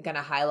going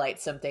to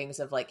highlight some things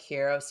of, like,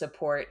 hero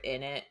support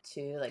in it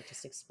too, like,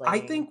 just explain?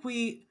 He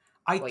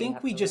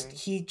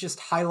just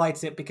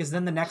highlights it, because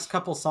then the next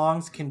couple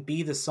songs can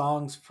be the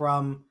songs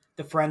from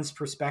the friend's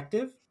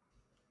perspective.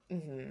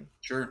 Mm-hmm.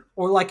 Sure.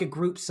 Or like a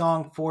group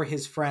song for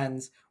his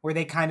friends, where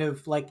they kind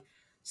of, like,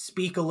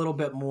 speak a little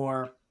bit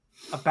more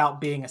about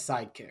being a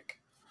sidekick.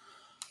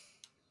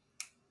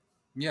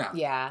 Yeah.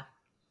 Yeah.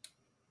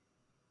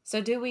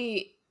 So do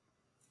we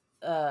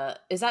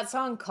is that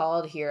song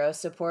called Hero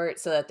Support,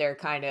 so that they're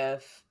kind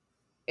of,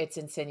 it's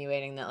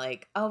insinuating that,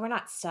 like, oh, we're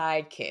not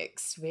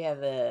sidekicks, we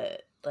have a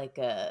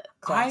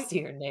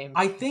classier name?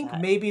 I think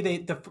maybe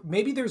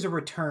there's a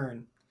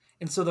return.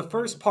 And so the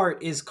first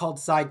part is called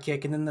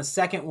Sidekick, and then the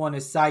second one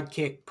is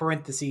Sidekick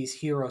parentheses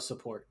Hero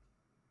Support.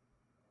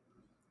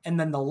 And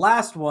then the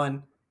last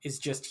one is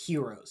just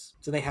Heroes.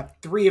 So they have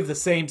 3 of the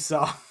same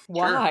song.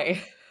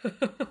 Why?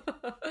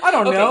 I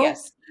don't know.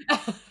 Yes.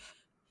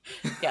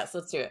 Yes,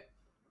 let's do it.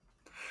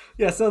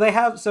 Yeah,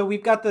 so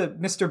we've got the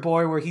Mr.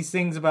 Boy where he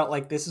sings about,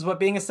 like, this is what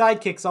being a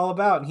sidekick's all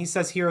about. And he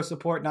says hero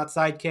support, not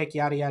sidekick,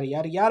 yada, yada,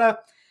 yada, yada.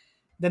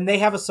 Then they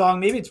have a song,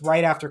 maybe it's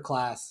right after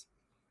class.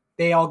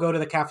 They all go to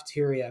the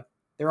cafeteria.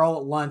 They're all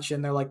at lunch,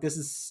 and they're like, this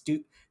is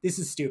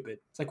stupid.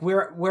 It's like,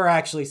 we're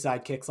actually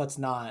sidekicks. Let's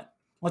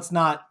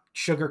not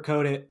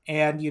sugarcoat it.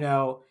 And, you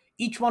know,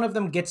 each one of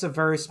them gets a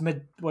verse.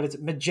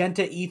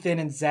 Magenta, Ethan,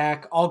 and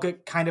Zach all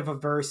get kind of a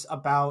verse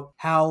about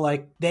how,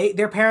 like,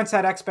 their parents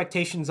had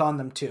expectations on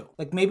them too.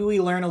 Like, maybe we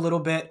learn a little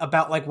bit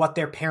about, like, what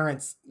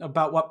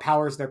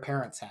powers their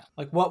parents have.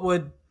 Like,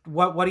 what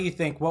do you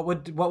think? What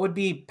would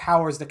be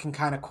powers that can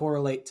kind of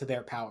correlate to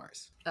their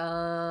powers?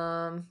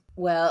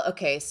 Well,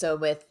 okay, so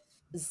with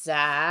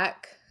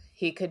Zach,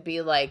 he could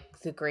be like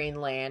the Green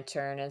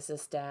Lantern as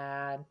his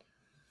dad.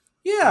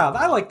 Yeah,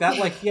 I like that.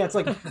 Like, yeah, it's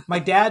like, my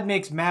dad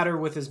makes matter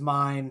with his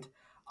mind.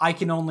 I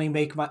can only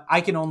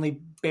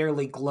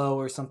barely glow,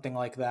 or something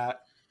like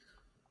that.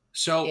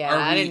 So yeah,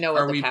 I didn't know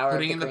what the power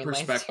putting of the in the Green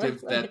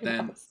perspective Lantern that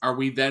then was. are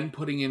we then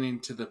putting it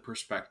into the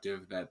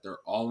perspective that they're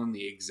all in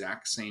the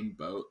exact same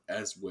boat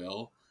as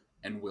Will,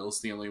 and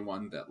Will's the only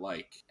one that,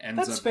 like,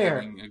 ends That's up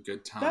fair. having a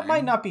good time? That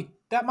might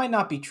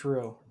not be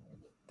true.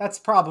 That's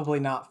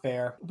probably not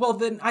fair. Well,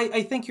 then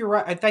I think you're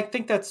right. I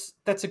think that's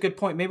a good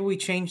point. Maybe we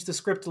change the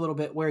script a little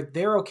bit where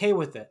they're okay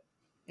with it.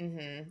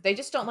 Mm-hmm. They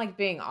just don't like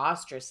being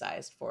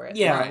ostracized for it.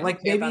 Yeah, Right.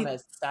 like Maybe I'm maybe a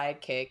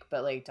sidekick,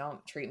 but, like,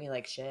 don't treat me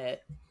like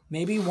shit.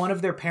 maybe one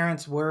of their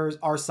parents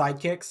are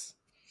sidekicks.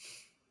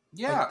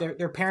 Yeah. Like,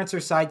 their parents are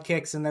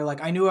sidekicks, and they're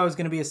like, I knew I was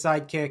going to be a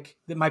sidekick,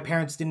 that my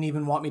parents didn't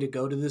even want me to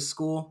go to this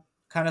school,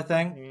 kind of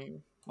thing. Mm-hmm.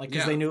 Like,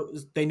 because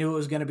they knew it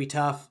was going to be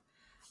tough.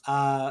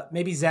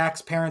 Maybe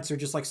Zach's parents are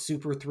just, like,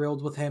 super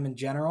thrilled with him in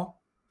general.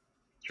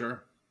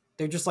 Sure.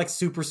 They're just like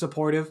super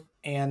supportive.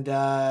 And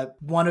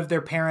one of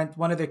their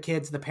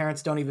kids, the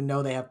parents don't even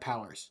know they have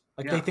powers.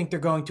 Like they think they're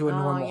going to a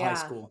normal high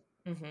school.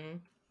 Mm-hmm.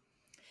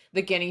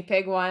 The guinea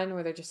pig one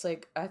where they're just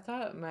like, I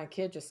thought my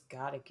kid just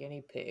got a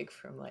guinea pig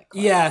from like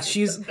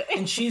she's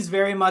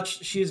very much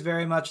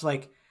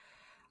like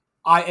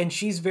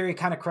she's very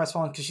kind of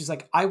crestfallen because she's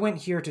like, I went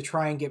here to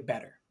try and get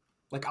better.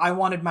 Like I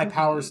wanted my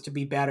powers to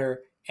be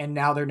better, and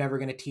now they're never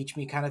going to teach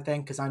me, kind of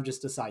thing, because I'm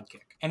just a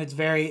sidekick. And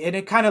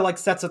it kind of like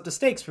sets up the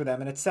stakes for them,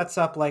 and it sets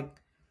up like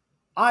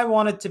I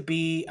wanted to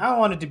be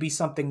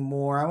something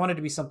more. I wanted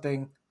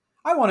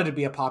to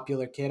be a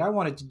popular kid. I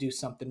wanted to do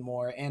something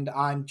more, and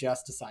I'm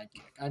just a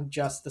sidekick. I'm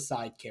just the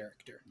side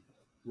character.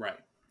 Right.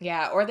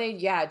 Yeah, or they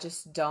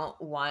just don't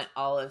want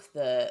all of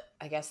the,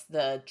 I guess,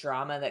 the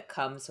drama that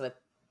comes with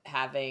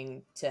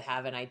having to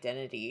have an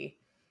identity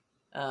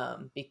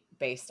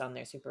based on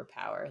their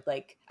superpower.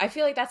 Like, I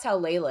feel like that's how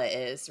Layla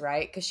is,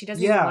 right? Because she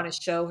doesn't even want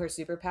to show her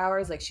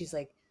superpowers. Like, she's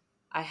like,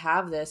 I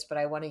have this, but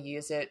I want to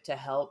use it to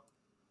help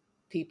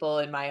people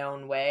in my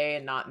own way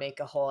and not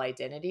make a whole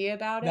identity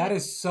about it. That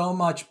is so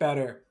much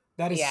better.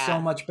 So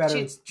much better.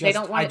 It's just, they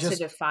don't want it to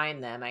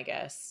define them, I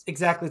guess.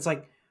 Exactly. It's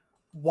like,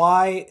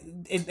 why,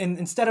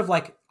 instead of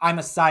like, I'm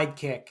a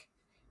sidekick,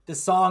 the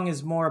song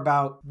is more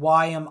about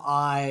why am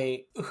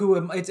I,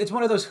 it's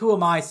one of those who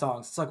am I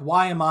songs. It's like,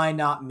 why am I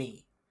not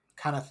me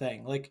kind of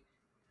thing. Like,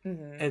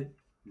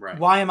 right.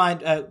 Why am I,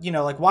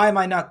 like, why am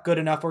I not good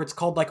enough? Or it's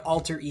called like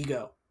Alter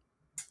Ego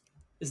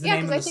is the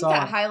name of the song. I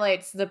think that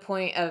highlights the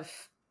point of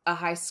a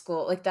high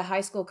school, like the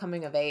high school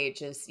coming of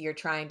age is you're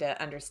trying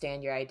to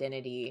understand your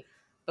identity,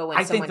 but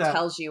when someone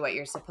tells you what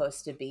you're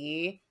supposed to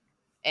be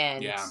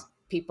and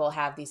people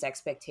have these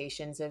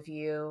expectations of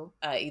you,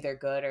 either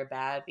good or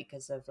bad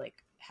because of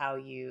like how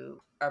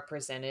you are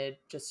presented,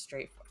 just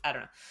straight, I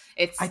don't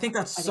know. I think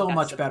that's so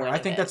much better. I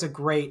think that's a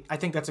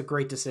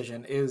great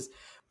decision is,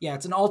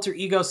 it's an Alter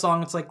Ego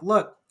song. It's like,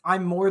 look,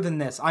 I'm more than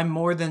this. I'm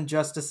more than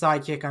just a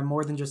sidekick. I'm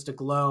more than just a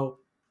glow.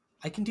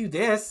 I can do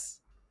this.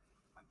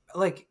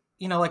 Like,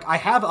 like I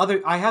have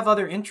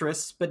other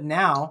interests, but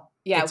now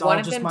one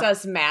of them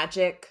does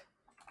magic.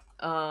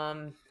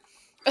 The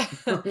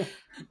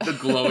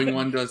glowing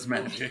one does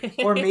magic.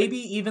 Or maybe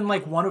even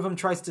like one of them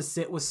tries to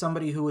sit with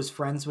somebody who was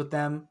friends with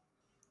them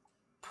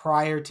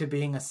prior to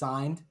being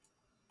assigned.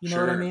 You know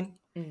what I mean?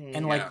 Mm-hmm.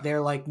 And like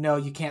they're like, no,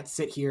 you can't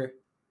sit here.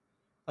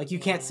 Like you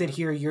can't sit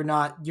here. You're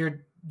not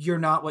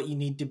what you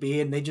need to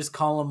be. And they just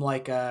call them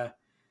like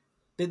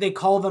they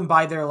call them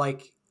by their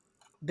like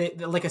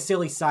like a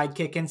silly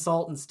sidekick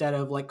insult instead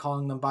of like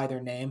calling them by their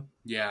name.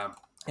 Yeah.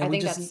 And I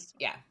think that's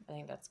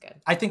good.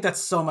 I think that's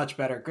so much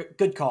better.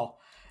 Good call.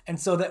 And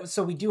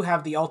so we do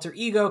have the Alter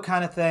Ego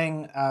kind of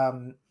thing.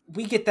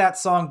 We get that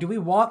song. Do we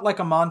want like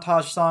a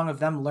montage song of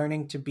them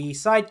learning to be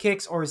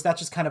sidekicks, or is that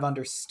just kind of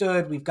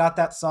understood? We've got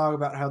that song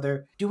about how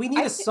do we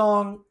need a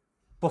song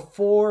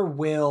before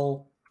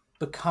Will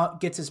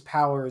gets his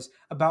powers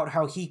about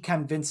how he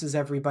convinces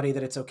everybody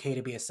that it's okay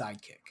to be a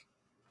sidekick?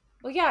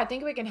 Well, yeah, I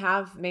think we can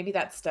have maybe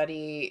that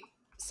study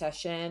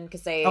session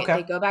because they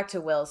go back to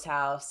Will's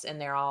house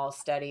and they're all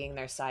studying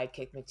their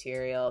sidekick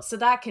material. So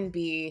that can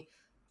be,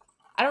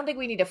 I don't think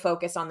we need to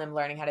focus on them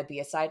learning how to be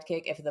a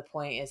sidekick if the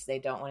point is they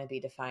don't want to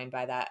be defined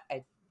by that.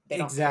 They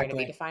don't care to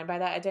be defined by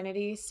that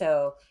identity.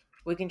 So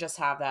we can just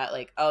have that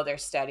like, oh, they're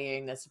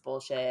studying this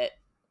bullshit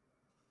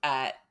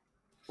at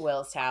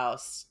Will's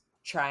house,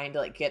 trying to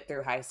like get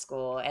through high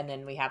school. And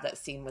then we have that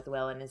scene with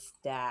Will and his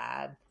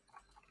dad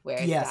where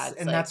his dad's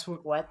and like, that's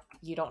what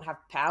you don't have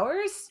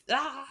powers?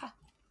 Ah!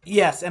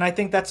 Yes, and I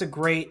think that's a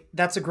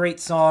great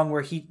song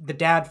where the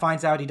dad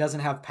finds out he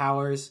doesn't have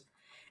powers,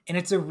 and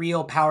it's a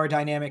real power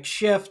dynamic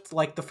shift.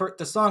 Like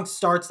the song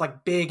starts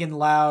like big and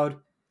loud,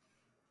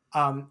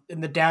 and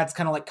the dad's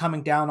kind of like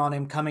coming down on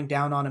him,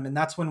 and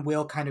that's when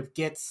Will kind of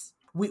gets.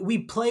 We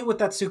play with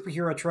that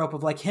superhero trope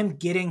of like him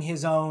getting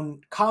his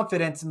own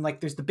confidence, and like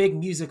there's the big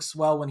music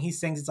swell when he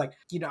sings. It's like,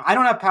 I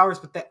don't have powers,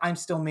 but I'm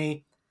still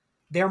me.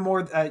 They're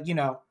more,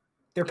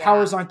 their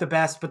powers aren't the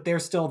best, but they're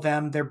still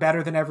them. They're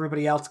better than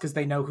everybody else because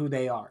they know who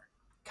they are,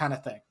 kind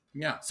of thing.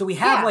 Yeah. So we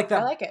have like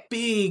that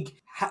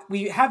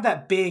we have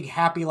that big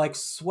happy like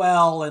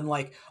swell and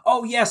like,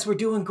 oh yes, we're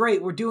doing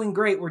great.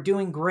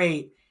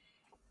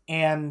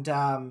 And,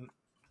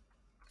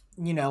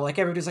 like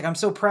everybody's like, I'm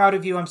so proud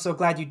of you. I'm so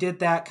glad you did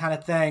that kind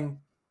of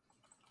thing.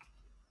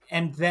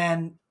 And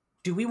then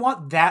do we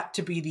want that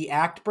to be the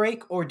act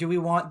break, or do we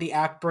want the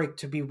act break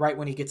to be right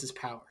when he gets his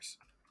powers?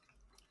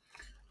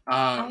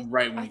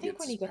 Right when he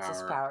gets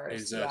his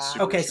powers.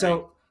 Okay,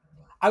 so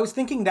I was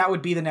thinking that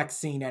would be the next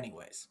scene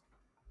anyways.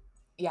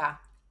 Yeah.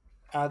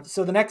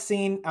 So the next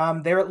scene,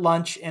 they're at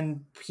lunch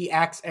and he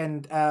acts,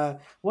 and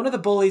one of the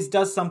bullies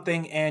does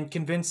something and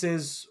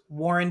convinces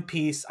Warren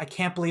Peace. I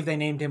can't believe they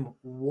named him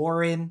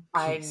Warren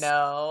Peace. I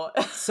know.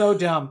 So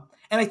dumb.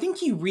 And I think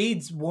he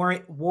reads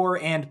War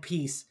and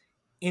Peace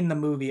in the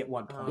movie at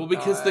one point. Well,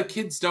 because the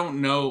kids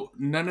don't know,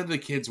 none of the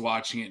kids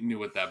watching it knew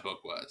what that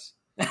book was.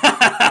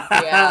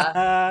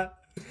 Yeah.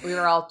 We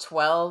were all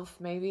 12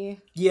 maybe.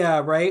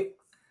 Yeah, right.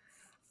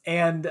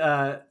 And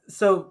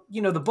so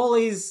the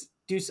bullies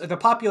the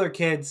popular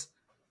kids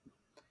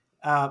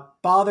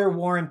bother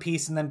War and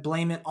Peace and then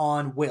blame it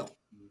on Will.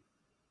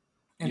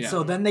 And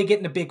so then they get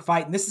in a big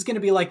fight, and this is going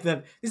to be like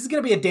this is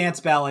going to be a dance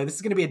ballet. This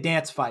is going to be a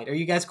dance fight. Are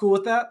you guys cool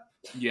with that?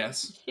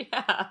 Yes.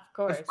 Yeah, of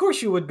course. Of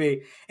course you would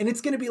be. And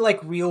it's going to be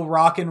like real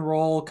rock and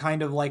roll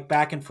kind of like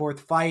back and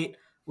forth fight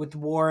with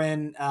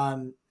Warren.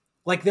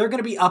 Like they're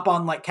going to be up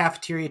on like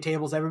cafeteria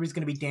tables. Everybody's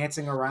going to be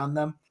dancing around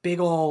them. Big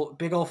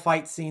ol'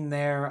 fight scene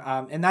there.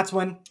 And that's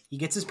when he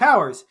gets his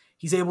powers.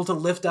 He's able to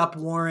lift up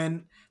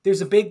Warren.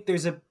 There's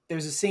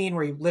a scene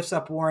where he lifts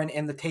up Warren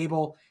and the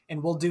table,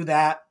 and we'll do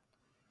that.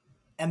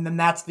 And then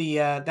that's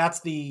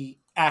the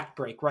act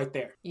break right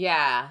there.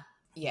 Yeah.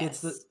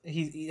 Yes.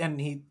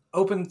 He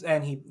opens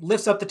and he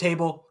lifts up the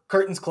table,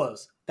 curtains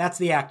close. That's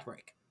the act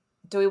break.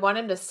 Do we want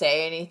him to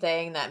say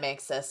anything that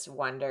makes us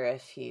wonder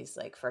if he's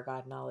like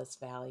forgotten all his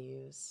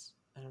values?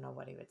 I don't know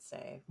what he would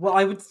say. Well,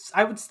 I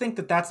would think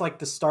that that's like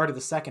the start of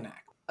the second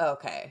act.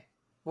 Okay.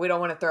 We don't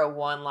want to throw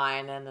one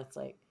line in that's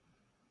like,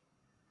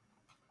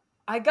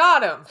 I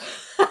got him.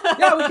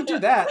 Yeah, we can do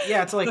that.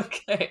 Yeah, it's like,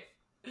 okay.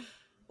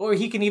 Or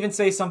he can even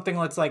say something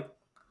that's like,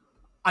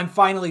 I'm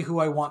finally who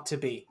I want to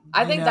be.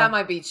 I think that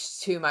might be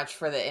too much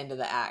for the end of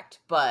the act,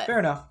 but fair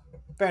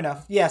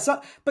enough. Yeah.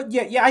 So, but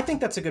yeah, I think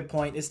that's a good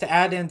point, is to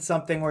add in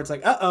something where it's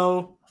like,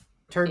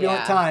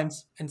 turbulent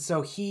times. And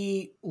so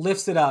he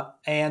lifts it up,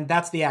 and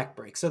that's the act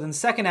break. So then the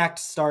second act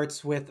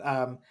starts with,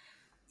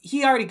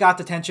 he already got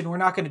detention. We're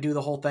not going to do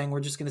the whole thing. We're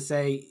just going to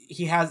say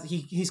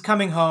he's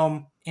coming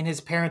home, and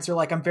his parents are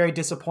like, I'm very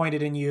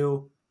disappointed in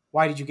you.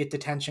 Why did you get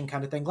detention,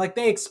 kind of thing. Like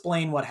they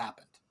explain what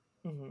happened.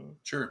 Mm-hmm.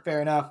 Sure.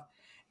 Fair enough.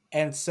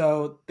 And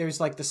so there's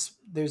like this,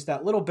 there's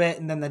that little bit,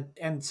 and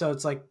then so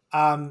it's like,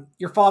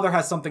 your father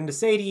has something to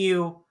say to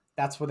you.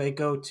 That's where they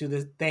go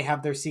to they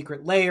have their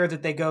secret lair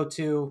that they go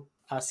to,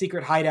 a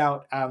secret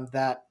hideout,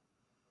 that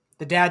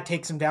the dad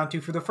takes him down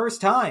to for the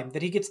first time,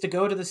 that he gets to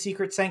go to the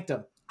secret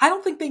sanctum. I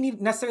don't think they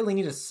necessarily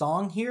need a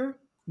song here,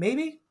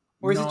 maybe?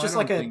 Or is it just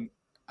I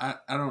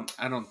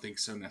don't think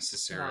so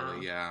necessarily.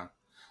 No. Yeah.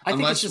 I think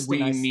Unless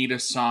we need a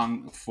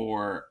song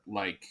for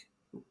like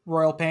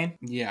Royal Pain.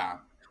 Yeah.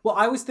 Well,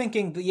 I was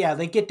thinking,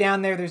 they get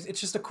down there. It's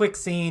just a quick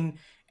scene,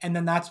 and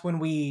then that's when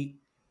we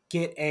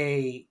get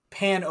a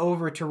pan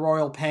over to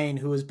Royal Pain,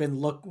 who has been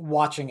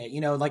watching it.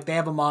 You know, like they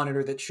have a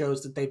monitor that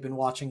shows that they've been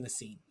watching the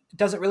scene. It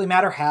doesn't really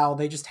matter how;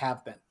 they just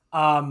have been.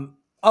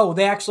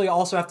 They actually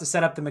also have to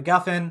set up the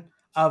MacGuffin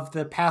of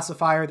the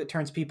pacifier that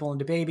turns people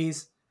into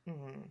babies.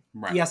 Mm-hmm.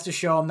 Right. He has to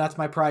show him that's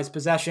my prized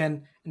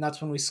possession, and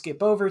that's when we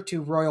skip over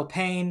to Royal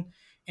Pain.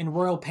 In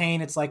Royal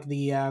Pain, it's like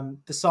the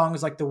song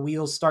is like the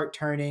wheels start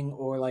turning,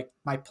 or like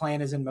my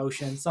plan is in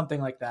motion, something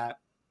like that.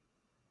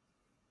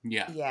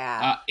 Yeah.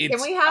 Yeah.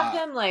 Can we have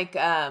them like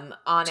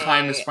on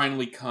time has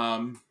finally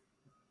come?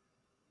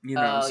 You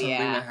know, something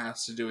yeah. that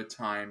has to do with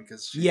time,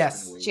 because she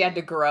had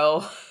to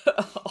grow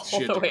all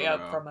the way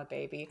up from a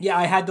baby. Yeah,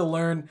 I had to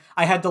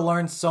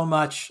learn so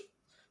much,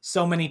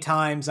 so many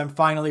times. I'm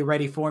finally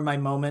ready for my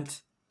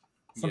moment.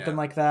 Something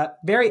like that.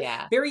 Very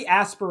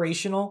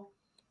aspirational,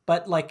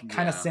 but like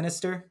kind of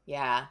sinister.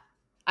 Yeah.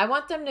 I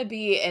want them to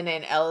be in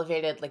an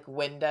elevated like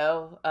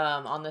window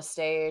on the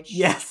stage.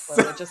 Yes.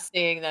 Where we're just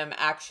seeing them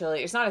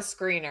actually. It's not a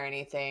screen or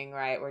anything,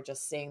 right? We're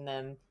just seeing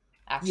them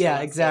actually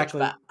on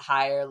exactly. stage, but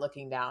higher,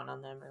 looking down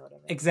on them or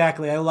whatever.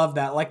 Exactly. I love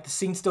that. Like the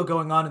scene's still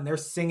going on and they're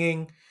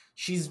singing.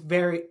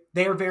 They're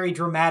very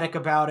dramatic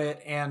about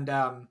it, and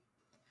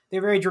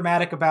they're very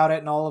dramatic about it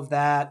and all of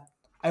that.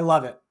 I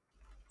love it.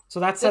 So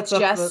that sets up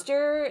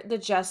the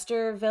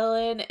Jester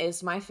villain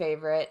is my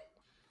favorite.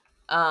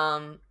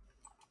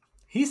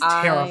 He's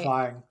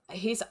terrifying.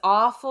 He's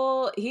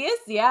awful. He is,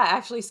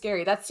 actually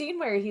scary. That scene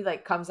where he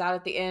like comes out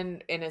at the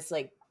end and is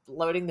like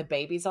loading the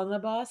babies on the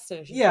bus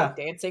and she's like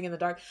dancing in the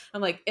dark. I'm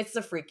like, it's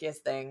the freakiest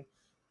thing.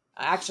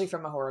 Actually,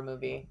 from a horror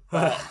movie.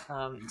 But,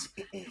 I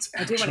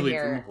do want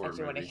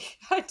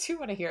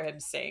to hear him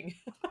sing.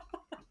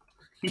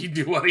 You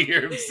do want to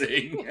hear him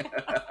sing.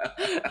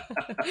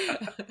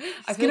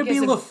 It's going to be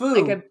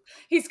LeFou.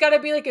 He's got to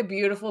be like a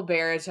beautiful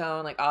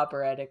baritone, like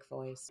operatic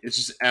voice. It's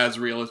just as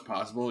real as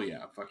possible.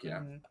 Yeah, fuck yeah.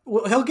 Mm-hmm.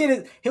 Well,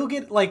 he'll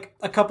get like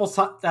a couple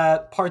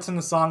parts in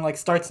the song, like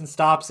starts and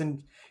stops,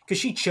 and because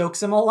she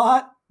chokes him a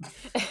lot.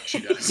 She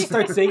does. She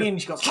starts singing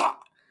and she goes, ha!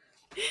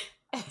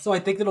 So I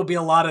think it'll be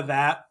a lot of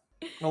that.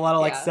 A lot of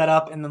like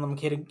setup and then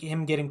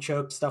him getting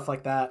choked, stuff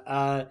like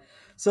that.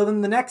 So then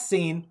the next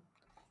scene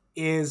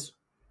is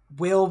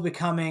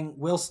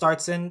Will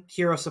starts in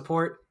hero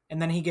support,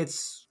 and then he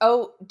gets.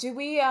 Oh, do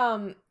we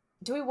want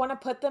to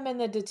put them in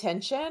the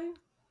detention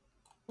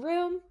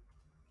room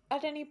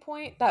at any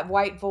point? That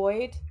white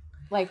void,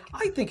 like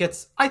I think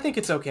it's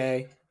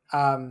okay.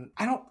 I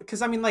don't,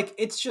 because I mean, like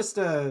it's just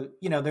they're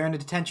in a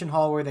detention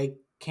hall where they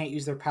can't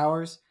use their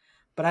powers,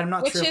 but I'm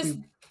not sure. Which is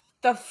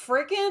the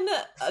freaking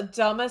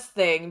dumbest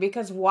thing,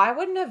 because why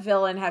wouldn't a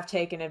villain have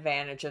taken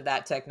advantage of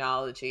that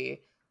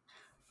technology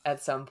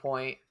at some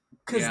point?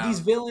 Because these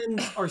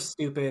villains are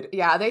stupid.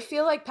 Yeah, they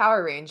feel like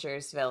Power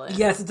Rangers villains.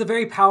 Yes, it's a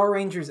very Power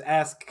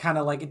Rangers-esque kind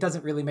of like, it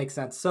doesn't really make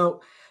sense.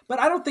 So, but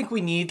I don't think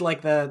we need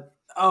like the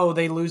oh,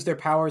 they lose their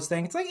powers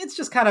thing. It's like, it's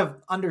just kind of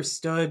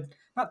understood.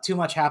 Not too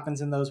much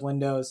happens in those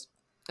windows.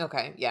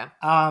 Okay, yeah.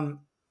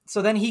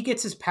 So then he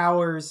gets his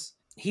powers.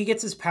 He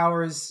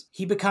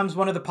becomes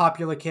one of the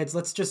popular kids.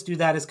 Let's just do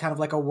that as kind of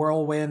like a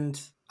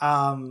whirlwind.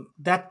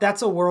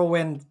 That's a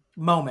whirlwind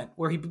moment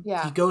where he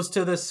goes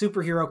to the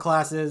superhero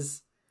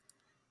classes.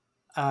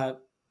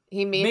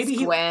 He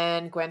meets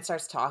Gwen. Gwen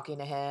starts talking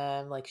to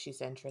him like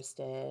she's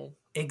interested.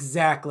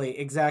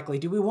 Exactly.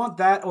 Do we want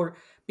that, or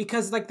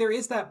because like there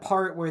is that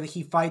part where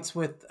he fights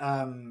with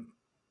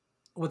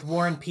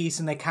War and Peace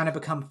and they kind of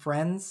become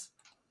friends?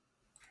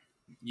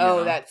 Yeah.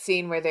 Oh, that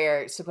scene where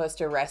they're supposed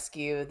to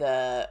rescue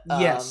the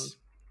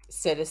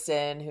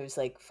citizen who's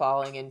like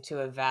falling into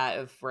a vat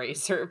of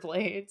razor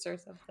blades or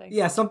something.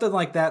 Yeah, something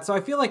like that. So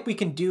I feel like we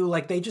can do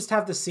like they just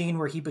have the scene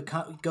where he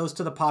goes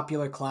to the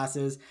popular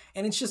classes,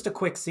 and it's just a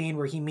quick scene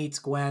where he meets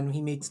Gwen.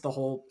 He meets the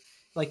whole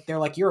like they're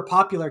like, you're a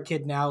popular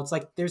kid now. It's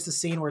like there's the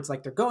scene where it's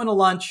like they're going to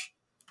lunch.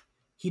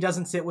 He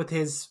doesn't sit with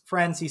his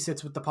friends. He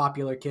sits with the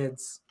popular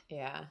kids.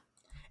 Yeah.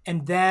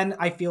 And then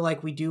I feel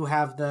like we do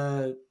have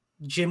the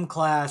gym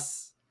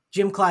class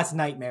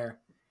nightmare.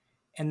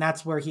 And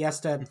that's where he has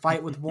to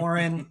fight with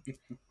Warren.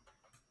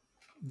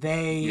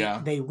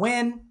 They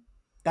win.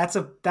 That's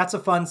a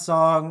fun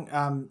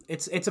song.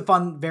 It's a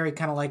fun, very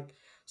kind of like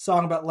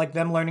song about like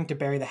them learning to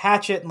bury the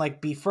hatchet and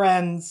like be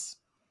friends.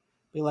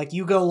 Be like,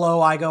 you go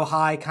low, I go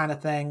high kind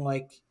of thing.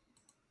 Like,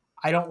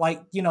 I don't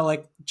like,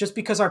 like just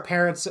because our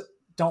parents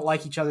don't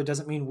like each other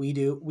doesn't mean we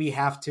do. We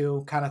have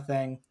to kind of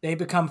thing. They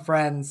become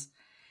friends.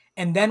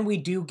 And then we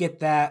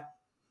get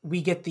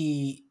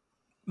the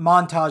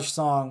montage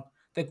song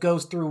that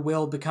goes through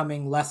Will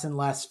becoming less and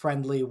less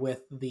friendly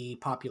with the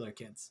popular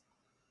kids.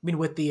 I mean,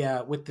 with the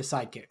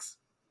sidekicks.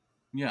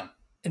 Yeah.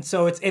 And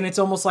so it's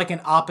almost like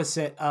an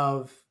opposite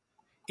of,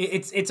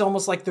 it's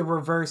almost like the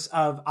reverse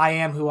of I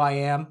am who I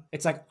am.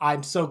 It's like,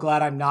 I'm so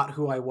glad I'm not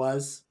who I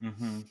was.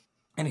 Mm-hmm.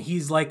 And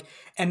he's like,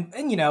 and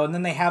and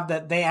then they have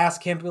that, they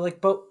ask him to be like,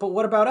 but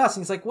what about us?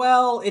 And he's like,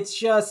 well, it's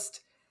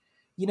just,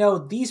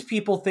 these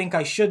people think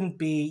I shouldn't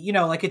be,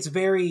 like it's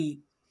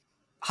very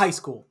high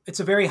school. It's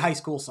a very high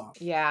school song.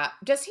 Yeah.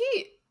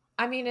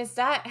 Is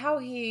that how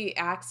he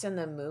acts in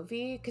the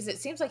movie? Because it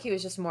seems like he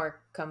was just more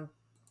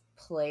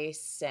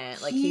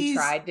complacent. Like he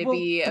tried to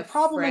be the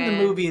problem in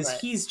the movie is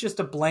he's just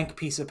a blank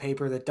piece of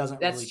paper that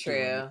doesn't really do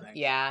anything.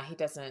 Yeah, he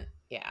doesn't.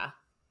 Yeah.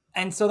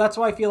 And so that's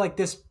why I feel like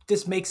this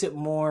makes it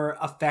more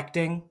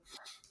affecting.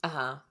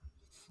 Uh-huh.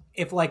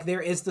 If like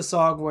there is the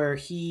song where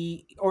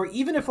or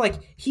even if like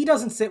he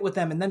doesn't sit with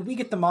them and then we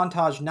get the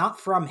montage not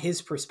from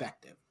his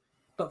perspective,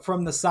 but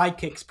from the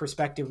sidekick's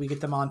perspective, we get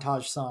the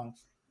montage song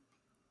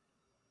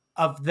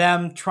of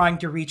them trying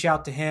to reach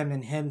out to him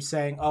and him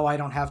saying, oh, I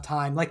don't have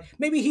time. Like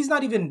maybe he's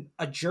not even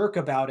a jerk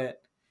about it.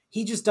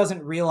 He just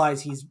doesn't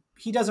realize he's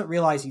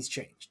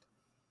changed.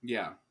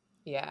 Yeah.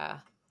 Yeah.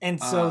 And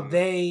so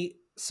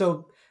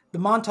the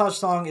montage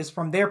song is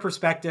from their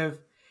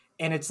perspective,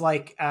 and it's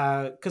like,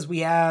 cause we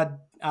had,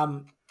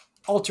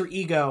 Alter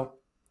Ego,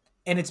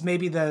 and it's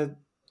maybe the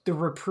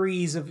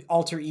reprise of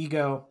Alter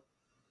Ego,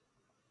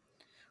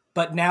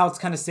 but now it's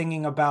kind of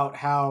singing about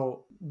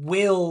how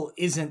Will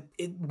is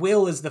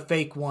the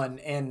fake one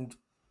and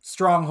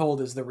Stronghold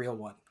is the real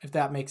one, if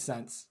that makes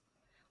sense.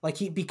 Like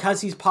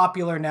because he's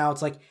popular now,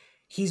 it's like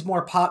he's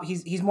more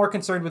he's more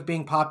concerned with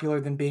being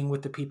popular than being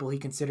with the people he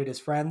considered his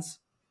friends.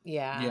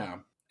 Yeah. Yeah.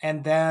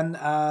 And then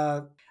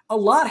not a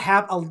lot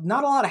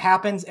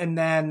happens, and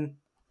then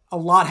a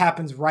lot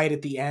happens right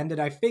at the end.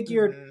 And I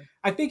figured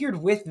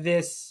with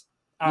this,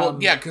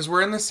 because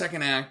we're in the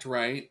second act,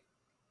 right?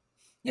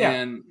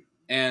 Yeah,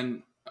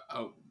 and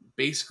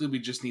basically we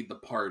just need the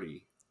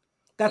party.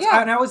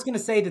 And I was going to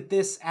say that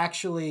this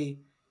actually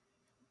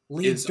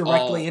leads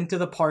directly into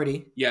the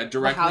party. Yeah,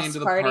 directly into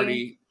the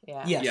party.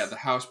 Yeah. Yes. Yeah, the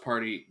house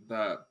party,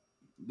 the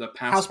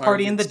house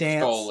party and the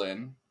dance.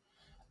 Stolen.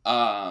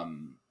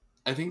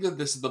 I think that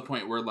this is the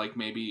point where like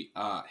maybe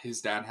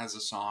his dad has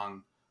a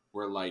song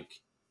where like,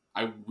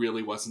 I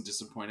really wasn't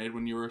disappointed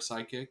when you were a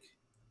sidekick.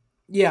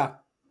 Yeah.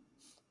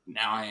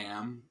 Now I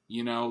am,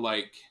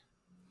 like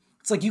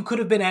it's like you could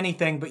have been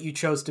anything, but you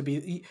chose to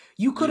be.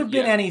 You could have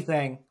been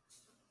anything.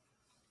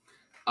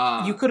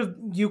 You could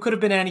have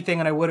been anything,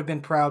 and I would have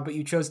been proud, but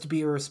you chose to be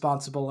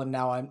irresponsible, and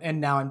now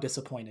I'm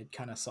disappointed.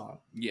 Kind of song.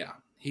 Yeah,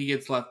 he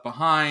gets left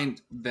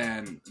behind.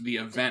 Then the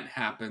event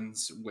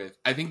happens with.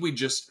 I think we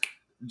just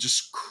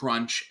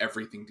crunch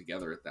everything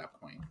together at that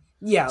point.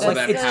 Yeah, so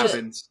that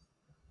happens.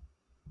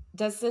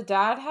 Does the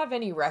dad have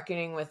any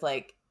reckoning with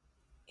like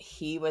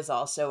he was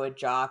also a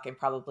jock and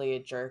probably a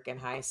jerk in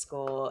high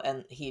school,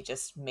 and he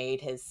just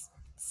made his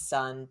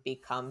son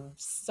become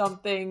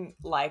something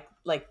like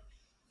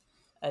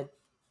a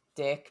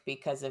dick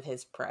because of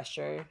his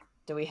pressure?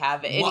 Do we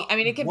have any?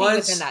 It could be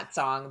within that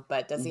song,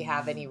 but does he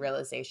have any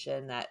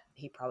realization that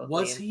he probably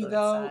was he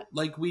though? That?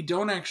 Like we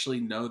don't actually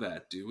know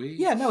that, do we?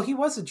 Yeah, no, he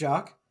was a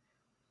jock.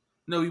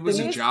 No, he was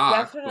a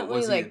jock, but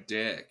was he a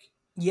dick?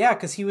 Yeah,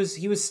 because he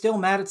was still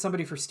mad at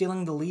somebody for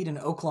stealing the lead in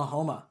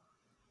Oklahoma.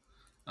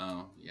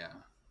 Oh yeah.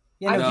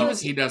 You know,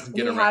 he doesn't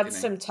get a he reckoning. had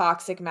some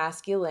toxic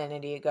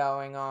masculinity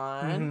going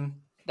on Mm-hmm.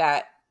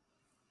 that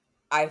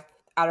I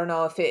don't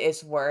know if it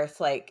is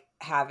worth like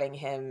having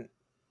him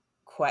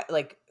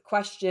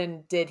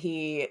question, did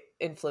he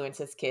influence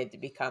his kid to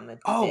become a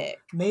dick?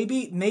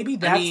 Maybe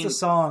that's the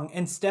song.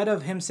 Instead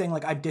of him saying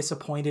like, I'm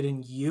disappointed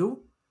in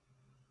you,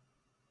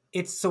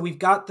 it's so we've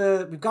got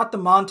the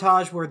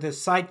montage where the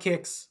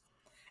sidekicks,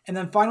 and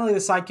then finally the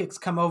sidekicks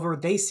come over,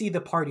 they see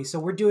the party. So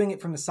we're doing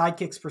it from the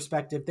sidekicks'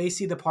 perspective. They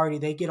see the party,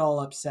 they get all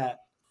upset.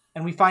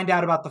 And we find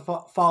out about the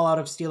fallout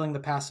of stealing the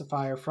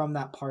pacifier from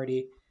that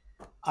party.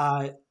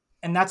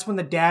 And that's when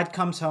the dad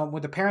comes home,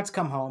 when the parents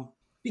come home.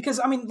 Because,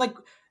 I mean, like,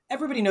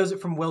 everybody knows it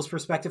from Will's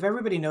perspective.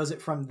 Everybody knows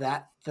it from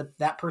that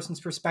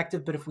person's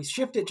perspective. But if we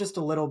shift it just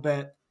a little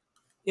bit,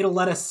 it'll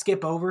let us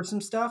skip over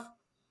some stuff.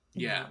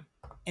 Yeah.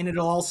 And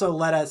it'll also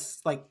let us,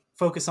 like,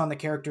 focus on the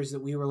characters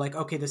that we were like,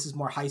 okay, this is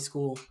more high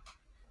school.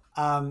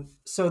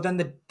 So then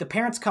the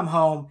parents come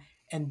home,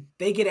 and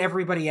they get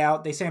everybody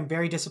out. They say, I'm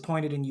very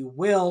disappointed in you,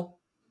 Will.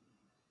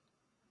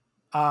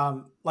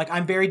 I'm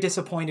very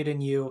disappointed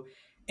in you.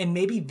 And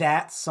maybe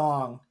that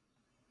song,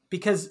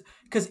 because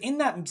in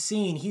that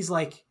scene, he's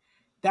like,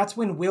 that's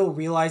when Will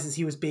realizes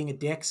he was being a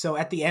dick. So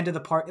at the end of the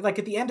part, like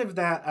at the end of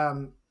that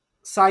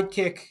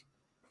sidekick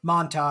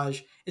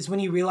montage is when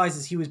he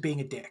realizes he was being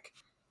a dick.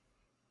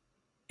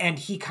 And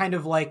he kind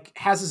of like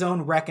has his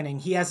own reckoning.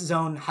 He has his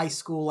own high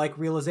school like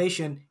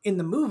realization in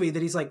the movie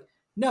that he's like,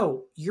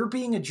 no, you're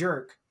being a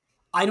jerk.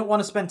 I don't want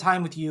to spend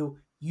time with you.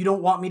 You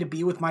don't want me to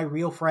be with my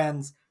real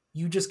friends.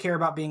 You just care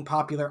about being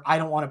popular. I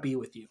don't want to be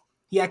with you.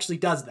 He actually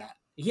does that.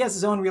 He has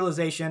his own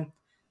realization.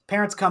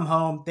 Parents come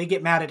home. They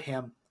get mad at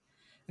him.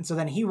 And so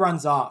then he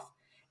runs off.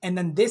 And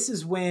then this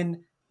is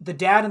when the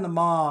dad and the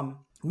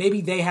mom,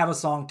 maybe they have a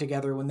song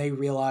together when they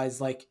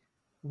realize like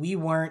we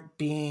weren't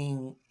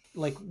being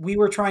like, we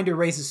were trying to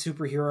raise a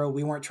superhero.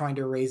 We weren't trying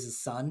to raise a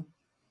son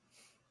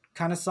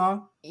kind of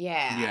song.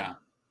 Yeah. Yeah.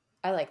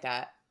 I like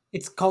that.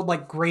 It's called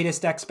like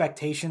Greatest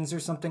Expectations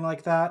or something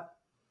like that.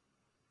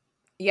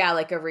 Yeah,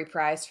 like a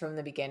reprise from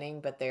the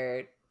beginning, but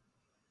their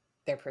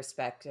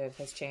perspective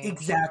has changed.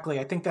 Exactly.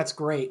 I think that's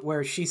great.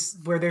 Where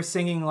they're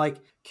singing like,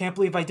 can't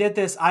believe I did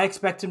this. I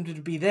expect him to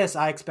be this.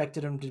 I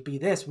expected him to be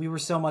this. We were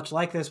so much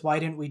like this. Why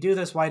didn't we do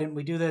this? Why didn't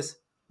we do this?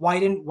 Why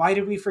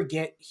did we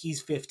forget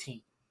he's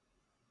 15?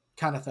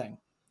 Kind of thing.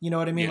 You know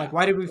what I mean? Yeah. Like,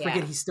 why did we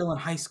forget he's still in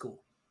high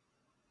school?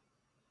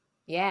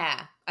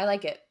 Yeah, I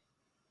like it.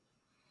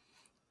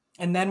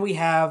 And then we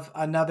have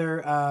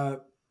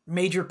another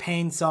Major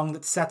Pain song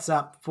that sets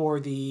up for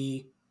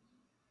the...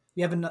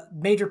 We have a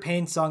Major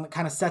Pain song that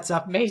kind of sets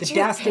up the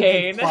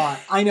dastardly plot.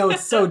 I know,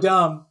 it's so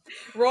dumb.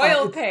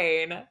 Royal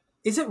Pain.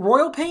 Is it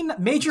Royal Pain?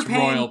 Major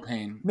Pain. Royal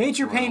Pain.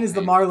 Major Pain is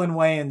the Marlon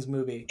Wayans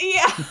movie.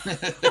 Yeah.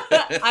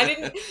 I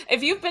didn't...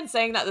 If you've been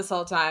saying that this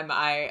whole time,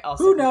 I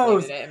also Who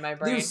knows? it in my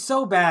brain. They're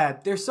so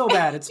bad.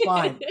 It's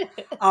fine.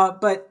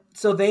 But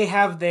so they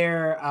have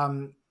their...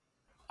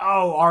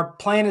 our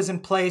plan is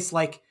in place.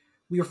 Like,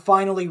 we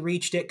finally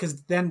reached it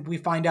because then we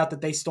find out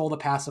that they stole the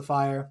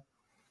pacifier.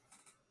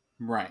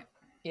 Right.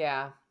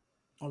 Yeah.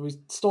 We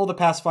stole the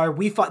pacifier.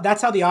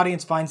 That's how the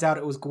audience finds out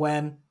it was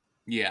Gwen.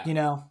 Yeah. You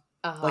know,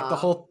 like the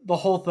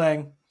whole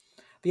thing.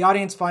 The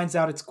audience finds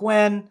out it's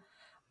Gwen.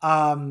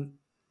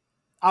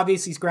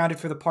 Obviously he's grounded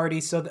for the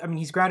party. So,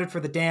 he's grounded for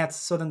the dance.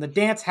 So then the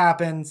dance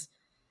happens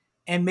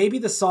and maybe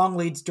the song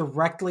leads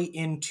directly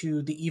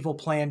into the evil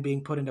plan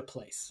being put into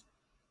place.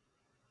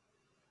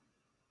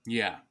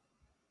 Yeah.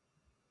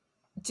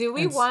 Do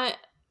we want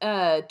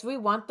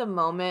the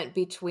moment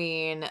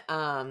between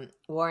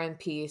War and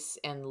Peace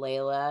and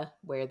Layla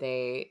where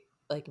they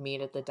like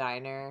meet at the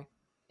diner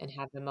and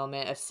have the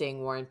moment of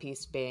seeing War and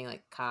Peace being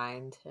like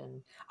kind?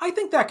 And I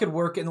think that could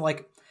work in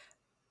like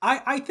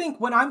I think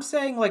when I'm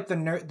saying like the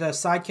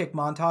sidekick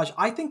montage,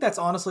 I think that's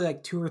honestly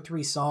like 2 or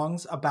 3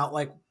 songs about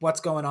like what's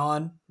going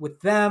on with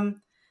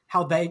them,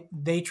 how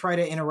they try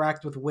to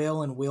interact with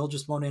Will and Will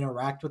just won't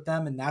interact with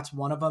them, and that's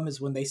one of them is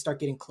when they start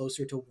getting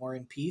closer to War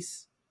and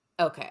Peace.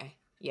 Okay.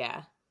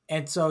 Yeah.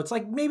 And so it's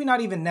like maybe not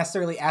even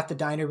necessarily at the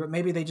diner, but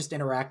maybe they just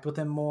interact with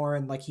him more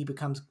and like he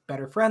becomes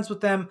better friends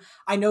with them.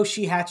 I know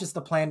she hatches the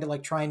plan to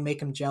like try and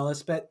make him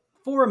jealous, but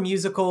for a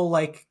musical,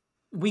 like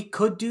we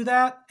could do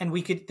that and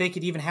they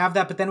could even have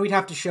that, but then we'd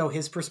have to show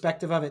his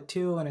perspective of it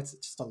too. And it's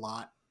just a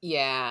lot.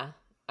 Yeah,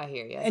 I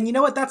hear you. And you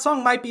know what? That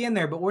song might be in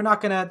there, but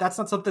that's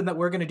not something that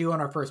we're going to do on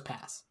our first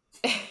pass.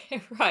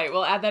 Right.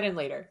 We'll add that in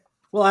later.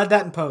 We'll add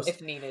that in post.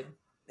 If needed.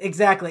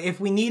 Exactly. If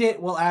we need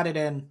it, we'll add it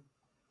in.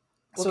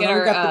 We'll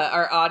get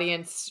our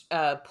audience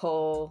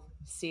poll,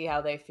 see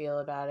how they feel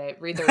about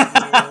it, read the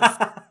reviews.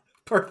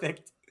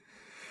 Perfect.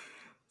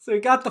 So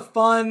we got the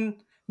fun.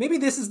 Maybe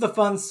this is the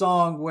fun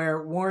song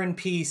where War and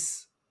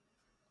Peace,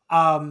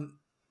 not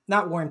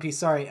War and Peace,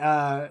 sorry.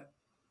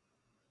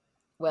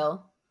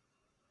 Will.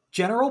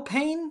 General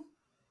Pain?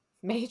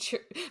 Major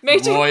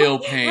Royal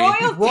Pain.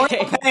 Royal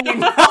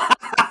Pain.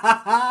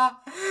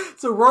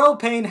 So Royal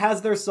Pain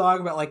has their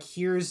song about like,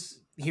 here's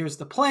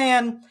the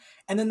plan.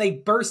 And then they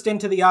burst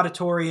into the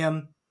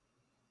auditorium.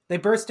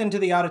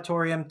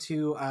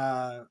 To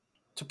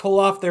to pull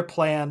off their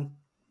plan.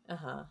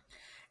 Uh-huh.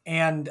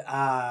 And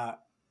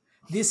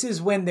this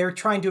is when they're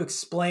trying to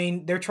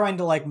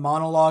like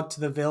monologue to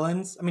the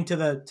villains, to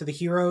the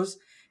heroes,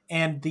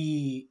 and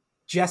the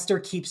jester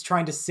keeps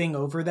trying to sing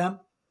over them.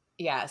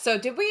 Yeah. So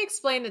did we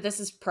explain that this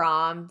is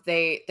prom?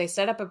 They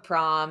set up a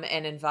prom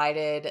and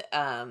invited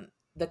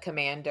the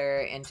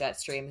commander and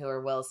Jetstream, who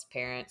are Will's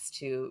parents,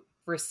 to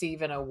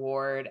receive an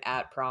award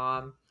at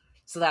prom.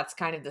 So that's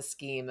kind of the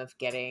scheme of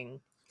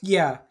getting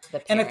the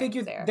and I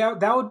figured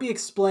that would be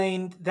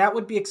explained. That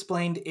would be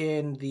explained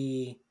in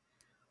the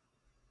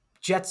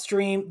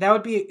Jetstream. That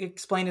would be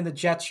explained in the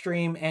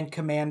Jetstream and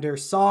Commander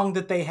song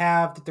that they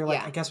have. That they're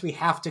like, I guess we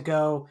have to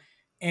go,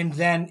 and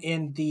then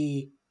in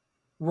the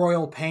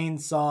Royal Pain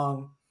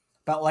song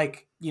about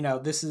like,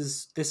 this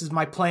is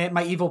my plan.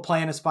 My evil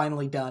plan is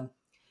finally done.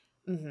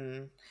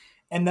 Mm-hmm.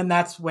 And then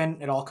that's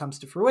when it all comes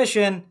to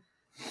fruition.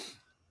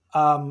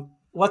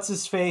 What's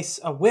his face?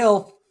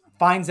 Will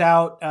finds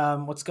out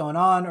what's going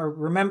on,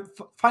 or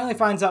finally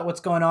finds out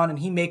what's going on, and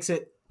he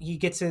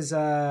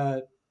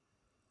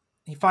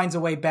finds a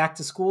way back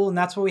to school, and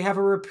that's where we have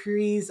a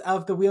reprise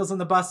of the wheels on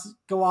the bus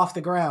go off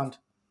the ground.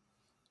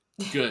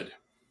 Good.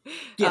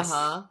 Yes.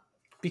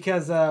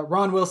 Because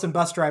Ron Wilson,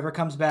 bus driver,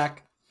 comes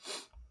back.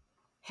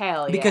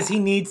 Hell yeah. Because he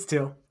needs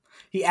to.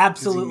 He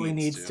absolutely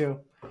needs to.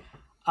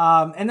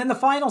 And then the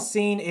final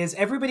scene is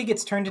everybody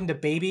gets turned into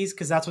babies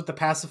because that's what the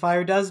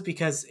pacifier does,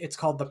 because it's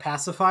called the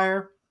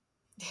pacifier.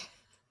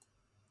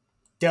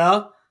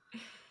 Duh.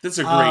 That's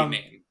a great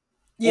name.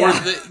 Yeah. Or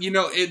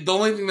the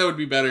only thing that would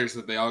be better is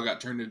that they all got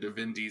turned into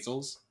Vin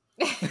Diesels.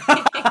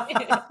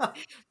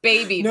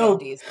 Baby Vin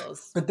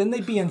Diesels. But then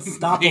they'd be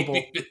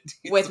unstoppable.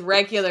 With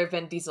regular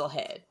Vin Diesel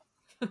head.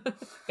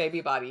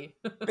 Baby body.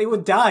 They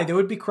would die. They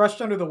would be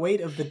crushed under the weight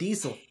of the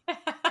diesel.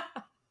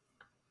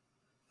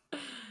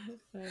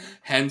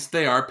 Hence,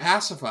 they are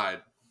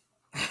pacified.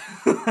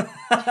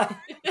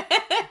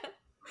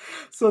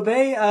 So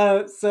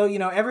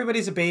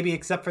everybody's a baby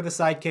except for the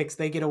sidekicks.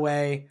 They get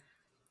away.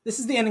 This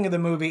is the ending of the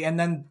movie, and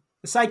then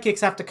the sidekicks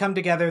have to come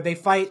together. They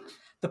fight.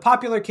 The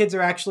popular kids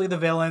are actually the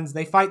villains.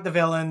 They fight the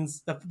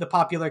villains, the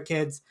popular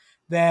kids.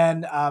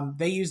 Then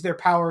they use their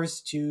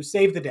powers to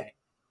save the day.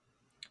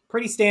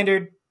 Pretty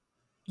standard.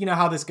 You know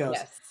how this goes.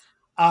 Yes.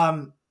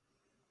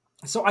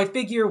 So I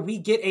figure we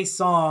get a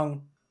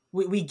song.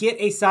 We get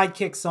a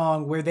sidekick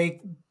song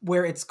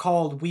where it's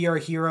called "We Are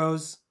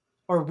Heroes"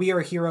 or "We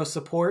Are Hero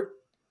Support."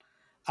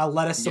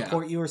 Let us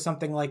support you, or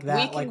something like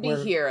that. We can be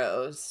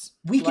heroes.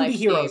 We can be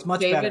heroes.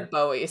 Much better. David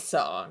Bowie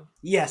song.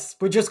 Yes,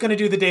 we're just going to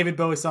do the David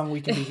Bowie song. We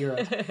can be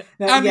heroes.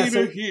 Now, I need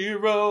a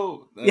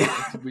hero.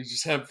 We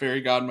just have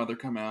Fairy Godmother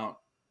come out.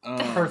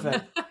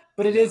 Perfect.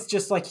 But it is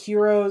just like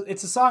heroes.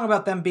 It's a song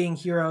about them being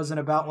heroes and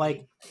about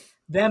like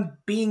them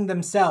being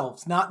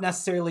themselves, not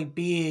necessarily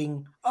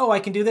being, I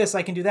can do this,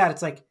 I can do that.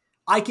 It's like,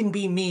 I can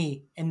be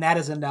me, and that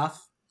is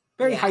enough.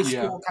 Very high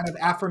school kind of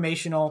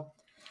affirmational.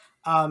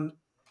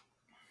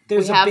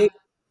 There's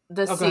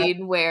the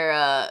scene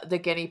where the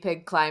guinea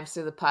pig climbs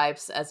through the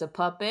pipes as a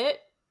puppet.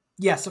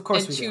 Yes, of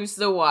course. And chews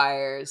the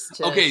wires.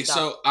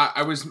 So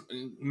I was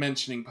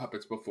mentioning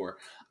puppets before.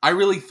 I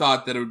really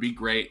thought that it would be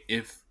great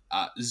if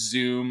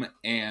Zoom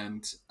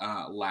and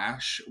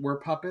Lash were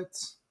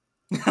puppets.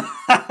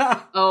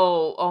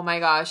 oh my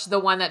gosh, the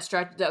one that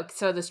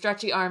the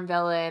stretchy arm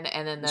villain,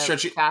 and then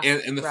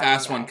the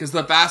fast one, because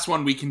the fast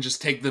one we can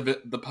just take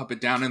the puppet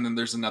down, and then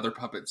there's another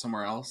puppet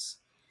somewhere else.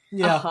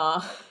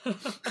 Yeah.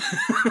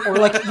 Or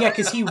like,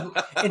 because he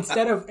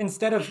instead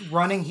of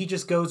running, he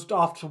just goes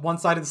off to one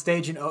side of the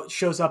stage and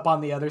shows up on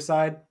the other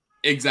side.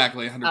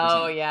 Exactly, 100%.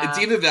 Oh yeah, it's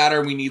either that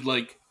or we need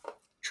like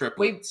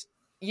triplets.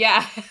 We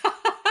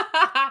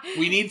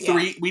need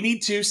three. We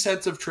need 2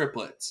 sets of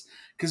triplets.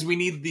 Because we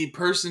need the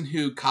person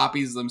who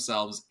copies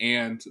themselves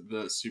and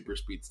the super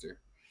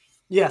speedster.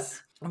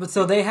 Yes. But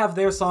so they have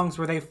their songs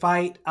where they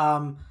fight.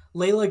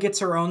 Layla gets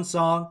her own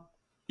song.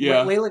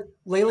 Yeah.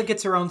 Layla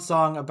gets her own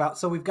song about...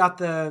 So we've got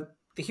the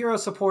hero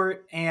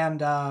support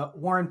and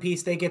War and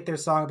Peace. They get their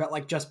song about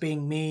like just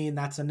being me, and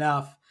that's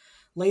enough.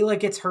 Layla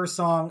gets her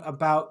song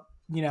about,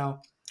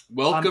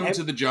 Welcome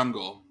to the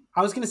jungle.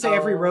 I was going to say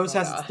every rose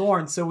has its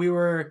thorns. So we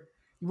were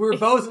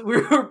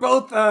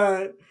both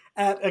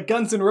at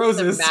Guns N'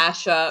 Roses. The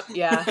mashup,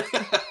 yeah.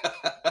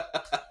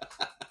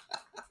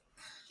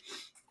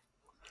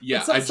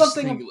 Yeah, so, I just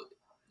think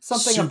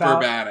super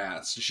about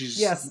badass.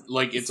 She's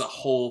like, it's a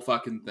whole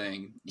fucking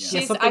thing.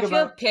 Yeah. I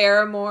feel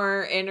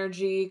Paramore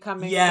energy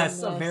coming.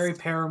 Yes, a very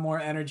Paramore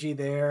energy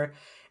there,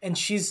 and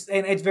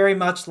it's very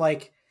much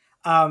like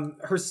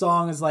her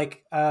song is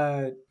like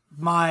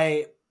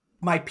my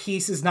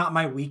peace is not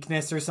my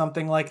weakness or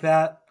something like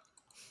that,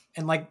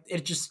 and like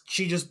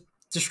she just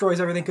destroys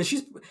everything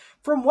because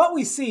from what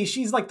we see,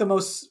 she's like the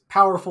most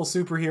powerful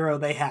superhero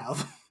they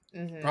have.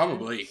 Mm-hmm.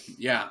 Probably,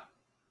 yeah.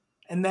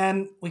 And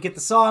then we get the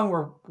song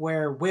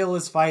where Will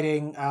is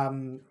fighting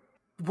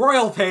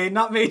Royal Pain,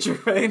 not Major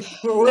Pain.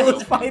 Where Will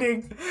is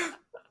fighting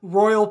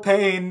Royal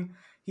Pain.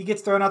 He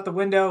gets thrown out the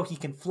window. He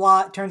can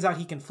fly. Turns out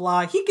he can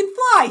fly. He can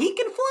fly. He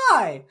can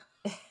fly.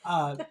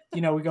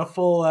 We go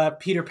full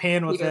Peter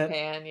Pan with Peter it.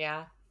 Pan,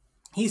 yeah.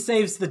 He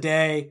saves the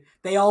day.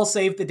 They all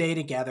save the day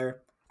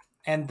together.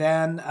 And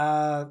then,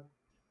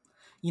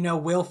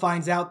 Will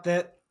finds out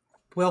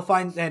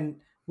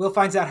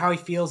how he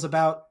feels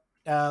about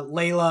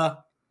Layla.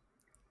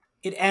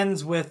 It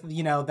ends with,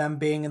 them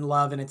being in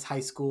love and it's high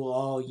school.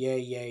 Oh, yay,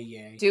 yay,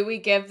 yay. Do we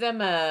give them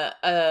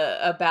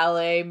a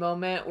ballet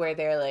moment where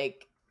they're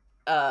like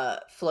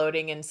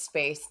floating in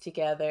space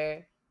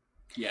together?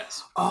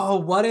 Yes. Oh,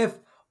 what if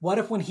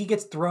when he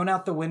gets thrown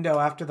out the window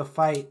after the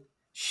fight,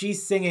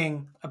 she's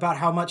singing about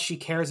how much she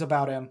cares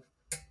about him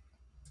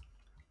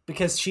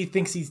because she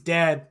thinks he's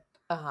dead.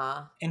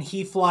 Uh-huh. And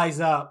he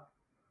flies up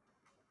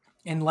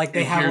and like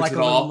they have like a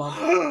little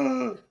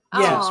moment.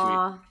 Yeah.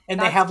 Sweet. And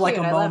they have like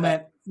a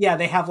moment. Yeah,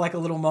 they have like a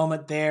little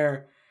moment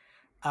there.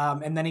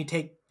 And then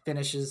he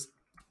finishes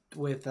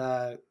with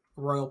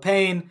Royal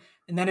Pain,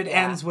 and then it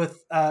ends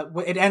with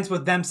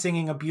them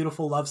singing a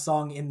beautiful love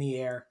song in the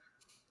air.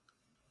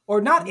 Or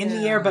not in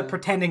the air, but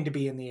pretending to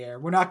be in the air.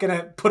 We're not going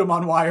to put them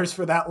on wires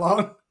for that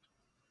long.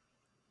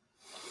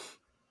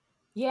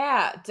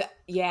 Yeah,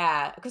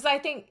 because I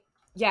think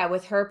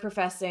with her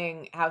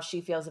professing how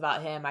she feels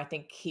about him, I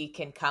think he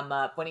can come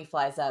up when he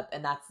flies up,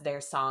 and that's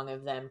their song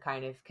of them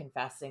kind of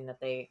confessing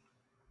that they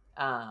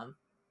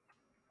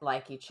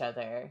like each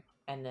other.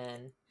 And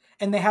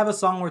they have a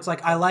song where it's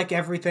like, I like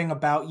everything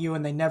about you,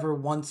 and they never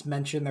once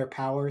mention their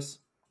powers.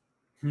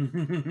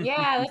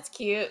 Yeah, that's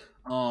cute.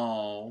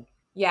 Oh.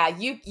 Yeah,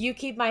 you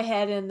keep my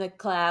head in the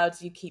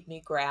clouds, you keep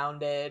me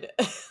grounded.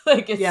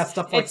 Like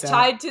stuff like it's that.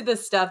 tied to the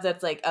stuff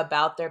that's like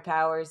about their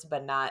powers,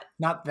 but not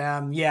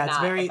them. Yeah, it's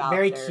very,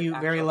 very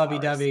cute, very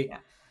lovey-dovey. Yeah.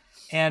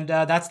 And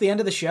that's the end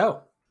of the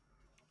show.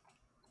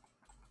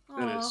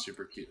 That is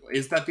super cute.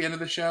 Is that the end of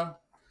the show?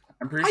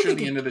 I'm pretty sure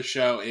the end of the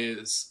show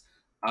is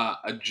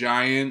a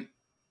giant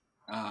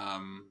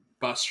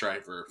bus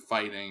driver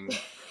fighting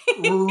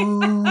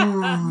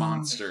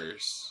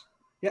monsters.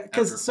 Yeah,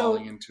 because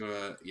falling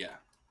into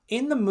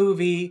in the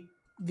movie,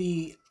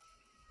 the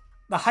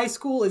high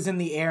school is in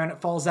the air and it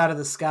falls out of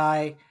the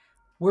sky.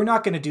 We're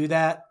not going to do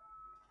that.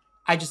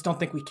 I just don't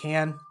think we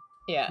can.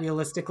 Yeah,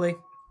 realistically.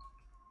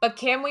 But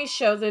can we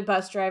show the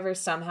bus driver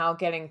somehow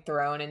getting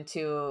thrown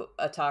into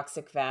a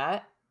toxic vat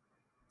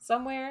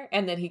somewhere,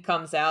 and then he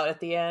comes out at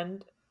the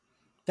end?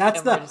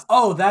 That's the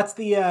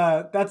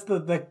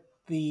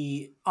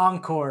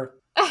encore.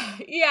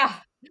 Yeah,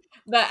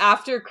 the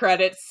after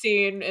credits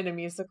scene in a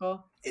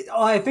musical.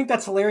 I think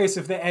that's hilarious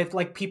if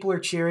like people are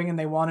cheering and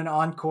they want an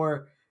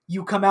encore.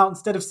 You come out,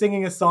 instead of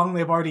singing a song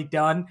they've already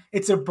done,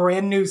 it's a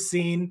brand new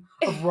scene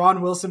of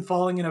Ron Wilson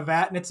falling in a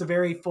vat, and it's a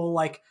very full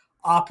like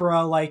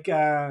opera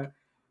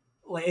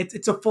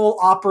it's a full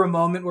opera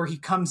moment where he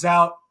comes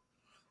out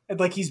and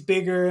like he's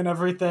bigger and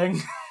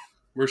everything.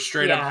 We're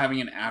straight up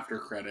having an after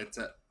credits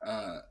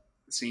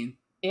scene.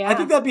 Yeah, I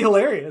think that'd be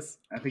hilarious.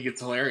 I think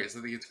it's hilarious.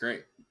 I think it's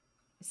great.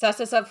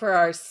 Sets us up for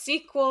our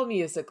sequel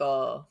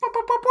musical.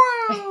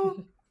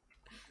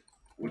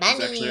 Which is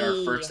actually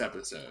our first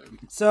episode.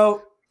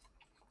 So,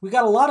 we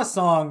got a lot of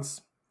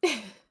songs.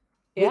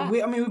 Yeah.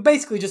 We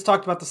basically just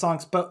talked about the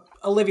songs, but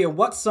Olivia,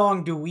 what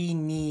song do we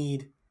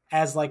need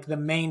as like the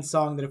main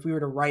song that if we were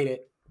to write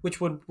it, which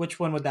one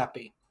would that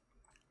be?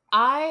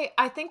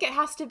 I think it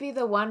has to be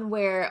the one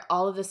where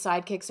all of the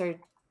sidekicks are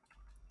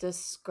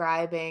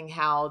describing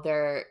how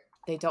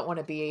they don't want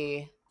to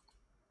be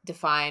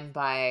defined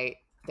by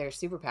their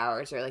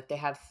superpowers, or like they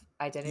have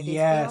identities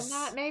beyond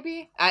that,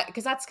 maybe,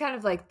 because that's kind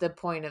of like the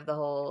point of the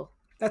whole.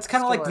 That's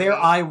kind of like their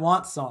 "I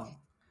Want" song,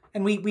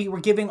 and we were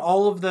giving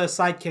all of the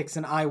sidekicks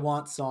an "I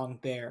Want" song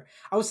there.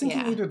 I was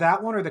thinking either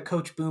that one or the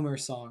Coach Boomer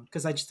song,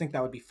 because I just think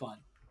that would be fun.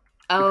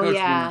 Oh, the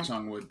Coach Boomer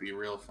song would be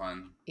real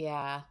fun.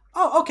 Yeah.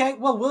 Oh, okay.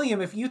 Well,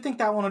 William, if you think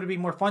that one would be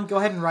more fun, go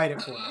ahead and write it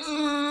for us.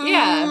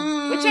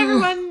 Yeah, whichever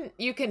one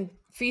you can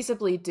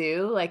feasibly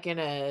do, like in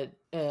a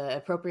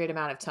appropriate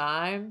amount of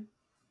time.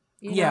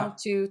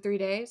 2-3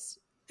 days.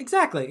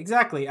 Exactly.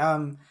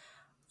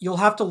 You'll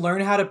have to learn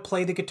how to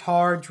play the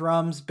guitar,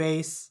 drums,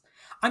 bass.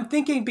 I'm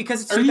thinking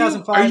because it's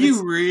 2005. Are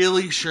you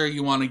really sure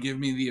you want to give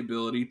me the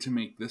ability to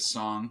make this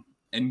song?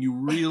 And you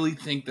really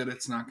think that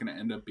it's not going to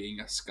end up being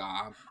a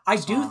ska? I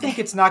do think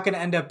it's not going to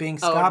end up being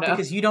ska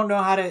because you don't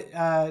know how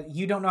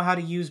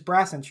to use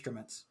brass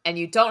instruments, and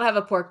you don't have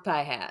a pork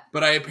pie hat.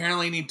 But I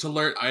apparently need to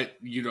learn.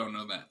 You don't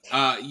know that.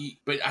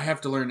 But I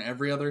have to learn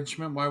every other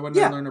instrument. Why wouldn't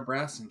I learn a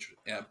brass instrument?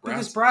 Yeah,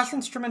 because brass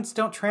instruments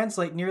don't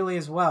translate nearly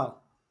as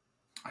well.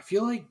 I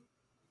feel like,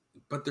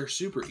 but they're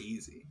super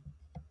easy.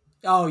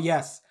 Oh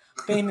yes,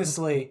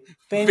 famously,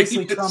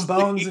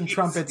 trombones and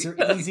trumpets are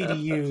easy to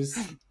use.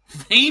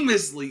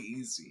 Famously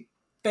easy.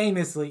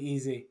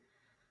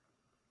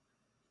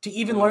 To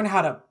even learn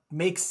how to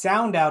make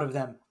sound out of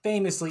them,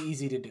 famously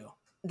easy to do.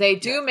 They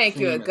do make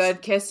you a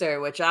good kisser,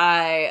 which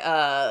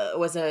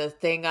was a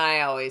thing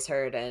I always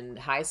heard in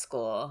high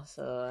school.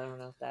 So I don't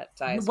know if that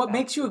ties. What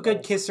makes you a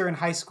good kisser in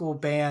high school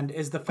band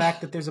is the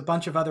fact that there's a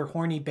bunch of other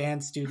horny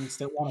band students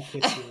that want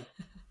to kiss you.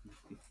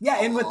 Yeah,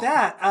 and with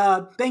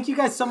that, thank you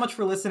guys so much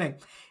for listening.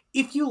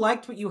 If you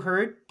liked what you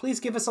heard, please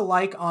give us a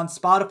like on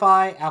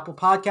Spotify, Apple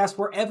Podcasts,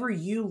 wherever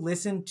you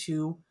listen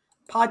to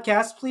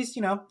podcasts. Please,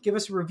 give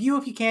us a review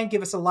if you can.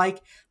 Give us a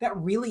like. That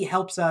really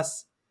helps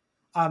us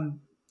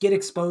get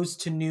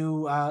exposed to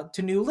new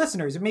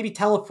listeners. Or maybe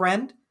tell a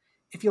friend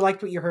if you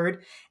liked what you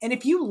heard. And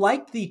if you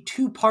liked the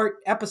 2-part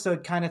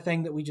episode kind of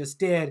thing that we just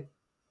did,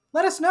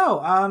 let us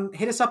know.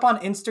 Hit us up on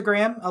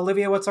Instagram.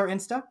 Olivia, what's our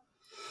Insta?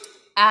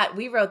 At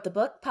We Wrote the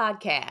Book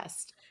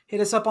Podcast.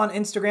 Hit us up on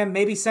Instagram.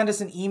 Maybe send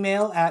us an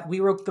email at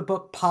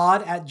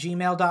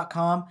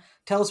wewrotethebookpod@gmail.com.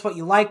 Tell us what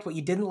you liked, what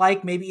you didn't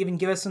like. Maybe even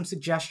give us some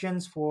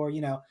suggestions for,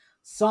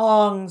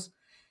 songs.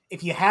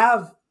 If you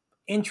have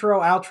intro,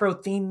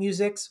 outro, theme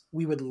musics,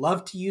 we would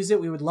love to use it.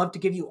 We would love to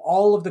give you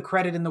all of the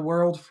credit in the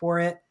world for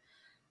it.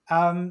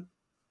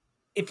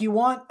 If you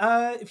want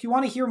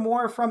to hear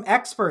more from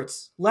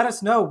experts, let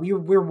us know.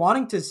 We're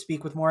wanting to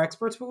speak with more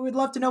experts, but we would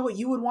love to know what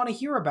you would want to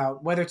hear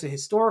about, whether it's a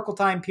historical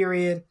time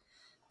period,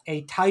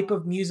 a type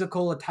of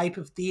musical, a type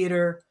of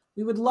theater.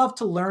 We would love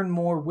to learn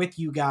more with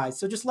you guys.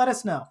 So just let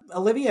us know.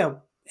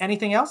 Olivia,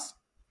 anything else?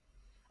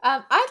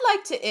 I'd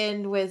like to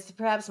end with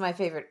perhaps my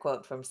favorite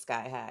quote from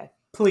Sky High.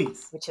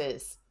 Please. Which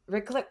is,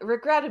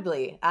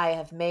 regrettably, I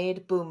have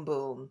made boom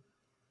boom.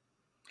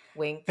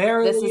 Wink.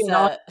 Verily, this is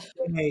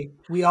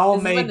we all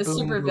this made is when the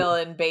boom,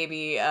 supervillain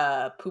baby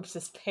poops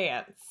his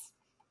pants.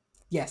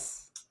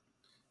 Yes.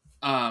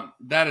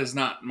 That is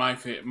not my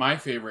favorite. My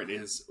favorite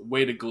is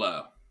Way to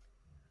Glow.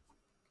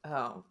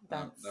 Oh,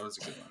 that was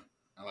a good one.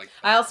 I like that.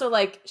 I also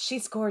like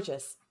She's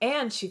Gorgeous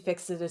and She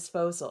Fixed the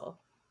Disposal.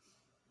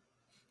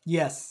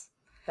 Yes.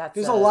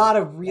 There's a lot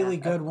of really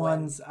good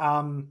ones.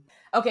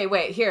 Okay,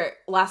 wait, here,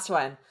 last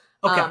one.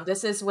 Okay.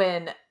 This is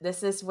when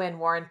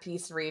War and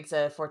Peace reads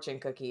a fortune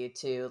cookie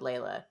to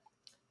Layla.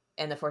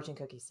 And the fortune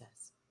cookie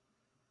says,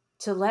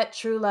 "To let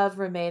true love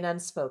remain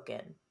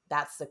unspoken,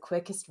 that's the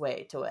quickest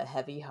way to a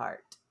heavy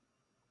heart."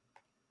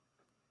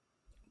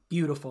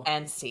 Beautiful.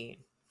 And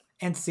scene.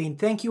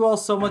 Thank you all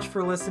so much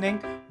for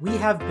listening. We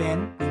have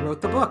been We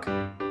Wrote the Book.